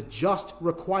satisfied the just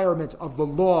requirement of the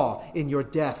law in your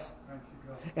death.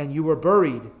 And you were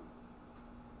buried.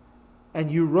 And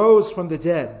you rose from the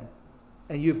dead.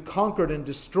 And you've conquered and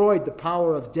destroyed the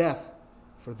power of death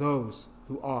for those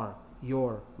who are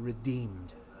your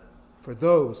redeemed. For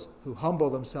those who humble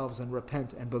themselves and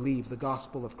repent and believe the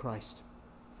gospel of Christ.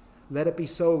 Let it be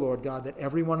so, Lord God, that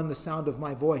everyone in the sound of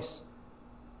my voice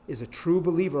is a true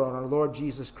believer on our Lord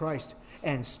Jesus Christ,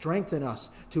 and strengthen us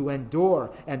to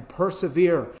endure and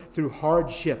persevere through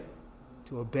hardship,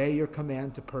 to obey your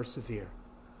command to persevere.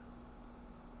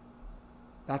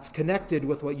 That's connected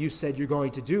with what you said you're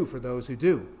going to do for those who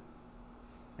do.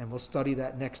 And we'll study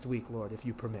that next week, Lord, if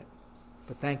you permit.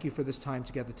 But thank you for this time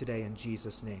together today in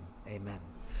Jesus' name. Amen.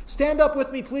 Stand up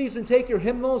with me, please, and take your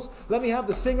hymnals. Let me have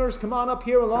the singers come on up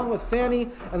here along with Fanny,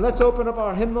 and let's open up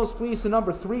our hymnals, please, to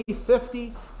number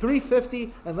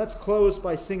 350, and let's close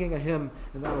by singing a hymn,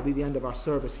 and that'll be the end of our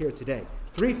service here today.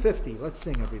 350, let's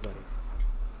sing, everybody.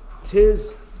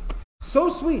 'Tis so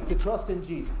sweet to trust in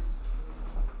Jesus.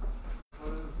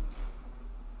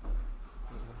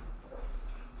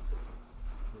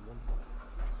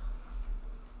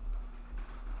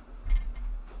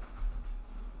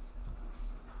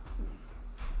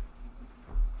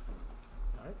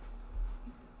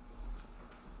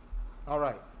 All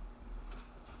right.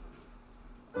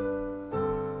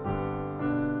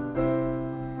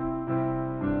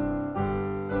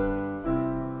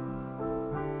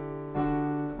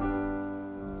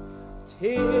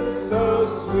 Tis so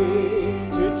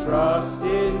sweet to trust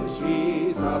in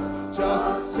Jesus,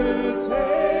 just to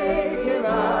take him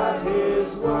at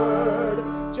his word,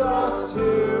 just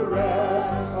to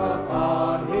rest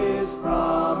upon his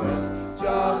promise,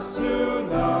 just to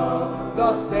know,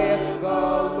 thus saith the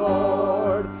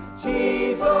Lord.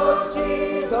 Jesus,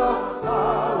 Jesus,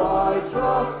 how I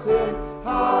trust him,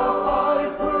 how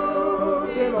I've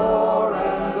proved him o'er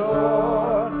and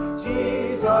o'er.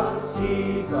 Jesus,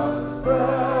 Jesus,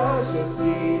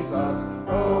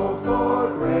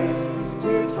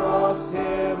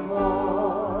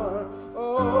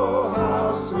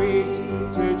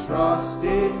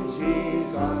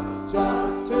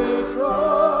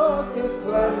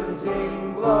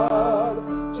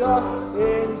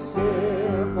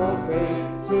 simple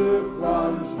faith to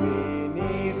plunge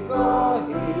beneath the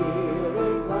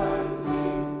healing,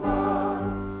 cleansing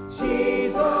flood.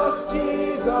 Jesus,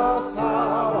 Jesus,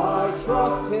 how I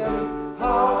trust him,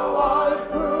 how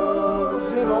I've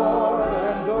proved him o'er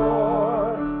and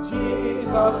o'er.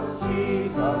 Jesus,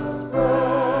 Jesus,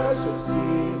 precious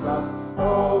Jesus,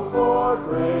 oh, for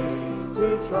grace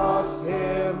to trust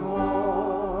him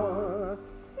more.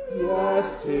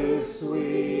 Yes, 'tis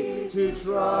sweet to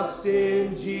trust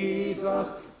in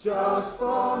Jesus, just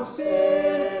from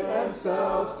sin and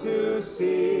self to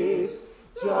cease.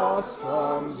 Just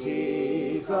from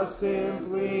Jesus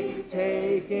simply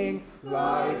taking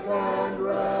life and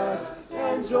rest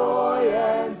and joy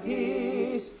and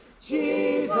peace.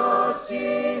 Jesus,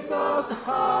 Jesus,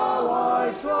 how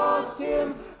I trust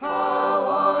him, how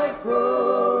I've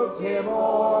proved him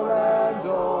o'er and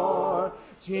o'er.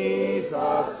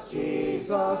 Jesus,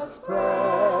 Jesus,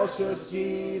 precious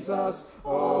Jesus,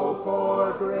 oh,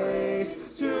 for grace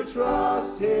to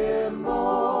trust him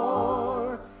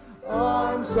more.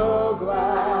 I'm so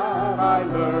glad I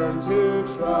learned to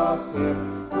trust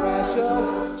him,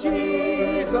 precious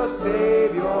Jesus,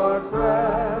 Savior,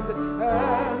 friend,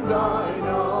 and I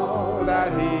know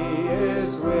that he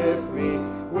is with me,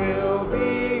 will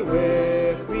be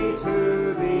with me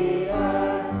to the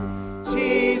end.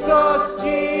 Jesus,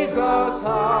 Jesus,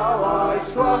 how I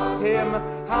trust him,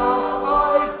 how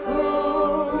I've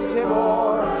proved him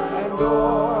o'er and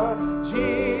o'er.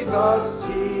 Jesus,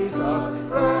 Jesus,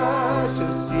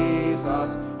 precious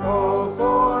Jesus, oh,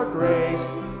 for grace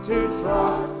to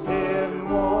trust him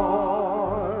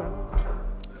more.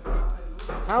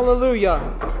 Hallelujah.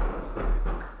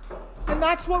 And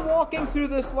that's what walking through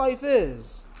this life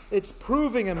is. It's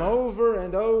proving him over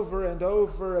and over and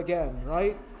over again,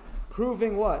 right?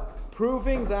 Proving what?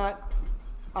 Proving that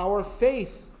our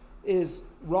faith is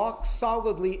rock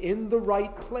solidly in the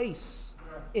right place,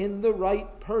 in the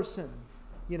right person.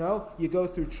 You know, you go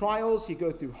through trials, you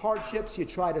go through hardships, you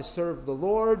try to serve the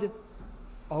Lord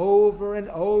over and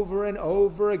over and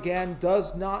over again.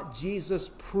 Does not Jesus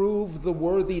prove the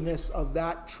worthiness of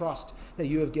that trust that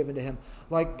you have given to him?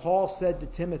 Like Paul said to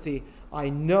Timothy, I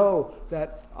know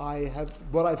that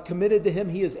what I've committed to him,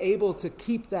 he is able to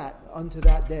keep that unto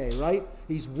that day, right?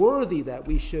 He's worthy that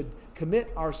we should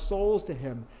commit our souls to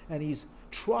him, and he's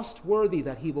trustworthy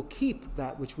that he will keep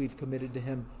that which we've committed to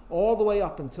him all the way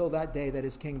up until that day that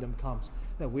his kingdom comes,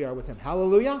 that we are with him.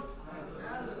 Hallelujah?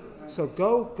 Hallelujah. So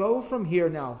go from here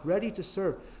now, ready to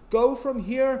serve. Go from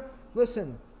here.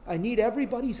 Listen, I need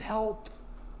everybody's help.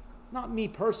 Not me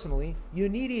personally. You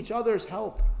need each other's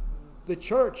help. The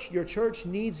church, your church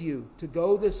needs you to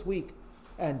go this week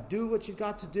and do what you've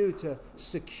got to do to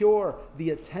secure the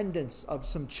attendance of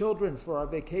some children for our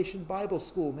vacation Bible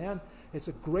school, man. It's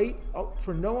a great,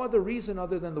 for no other reason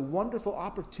other than the wonderful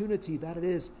opportunity that it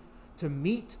is to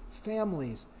meet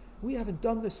families. We haven't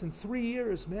done this in 3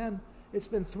 years, man. It's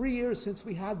been 3 years since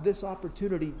we had this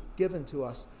opportunity given to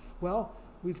us. Well,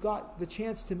 we've got the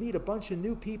chance to meet a bunch of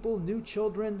new people, new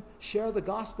children, share the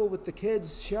gospel with the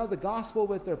kids, share the gospel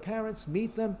with their parents,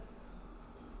 meet them.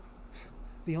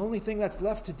 The only thing that's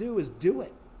left to do is do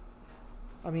it.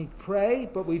 I mean, pray,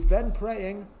 but we've been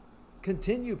praying.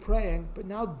 Continue praying, but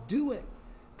now do it.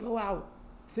 Go out.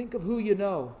 Think of who you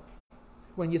know.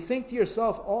 When you think to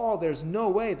yourself, oh, there's no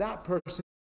way that person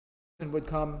would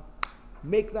come,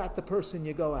 make that the person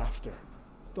you go after.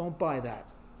 Don't buy that,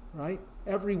 right?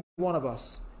 Every one of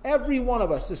us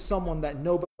is someone that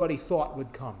nobody thought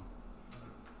would come.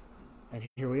 And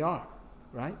here we are,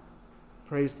 right?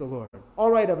 Praise the Lord. All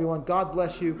right, everyone. God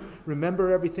bless you.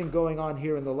 Remember everything going on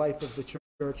here in the life of the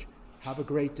church. Have a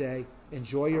great day.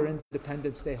 Enjoy your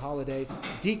Independence Day holiday.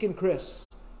 Deacon Chris,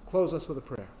 close us with a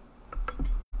prayer.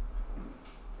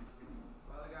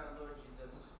 Father God, Lord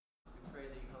Jesus, we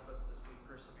pray that you help us this week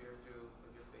persevere through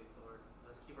with your faith, Lord.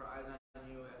 Let's keep our eyes on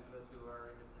you as we go through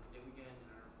our Independence Day weekend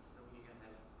and our week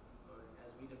ahead, Lord,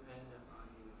 as we depend on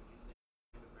you. In Jesus'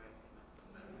 name we pray.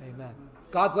 Amen. Amen.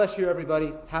 God bless you,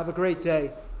 everybody. Have a great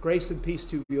day. Grace and peace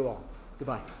to you all.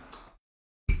 Goodbye.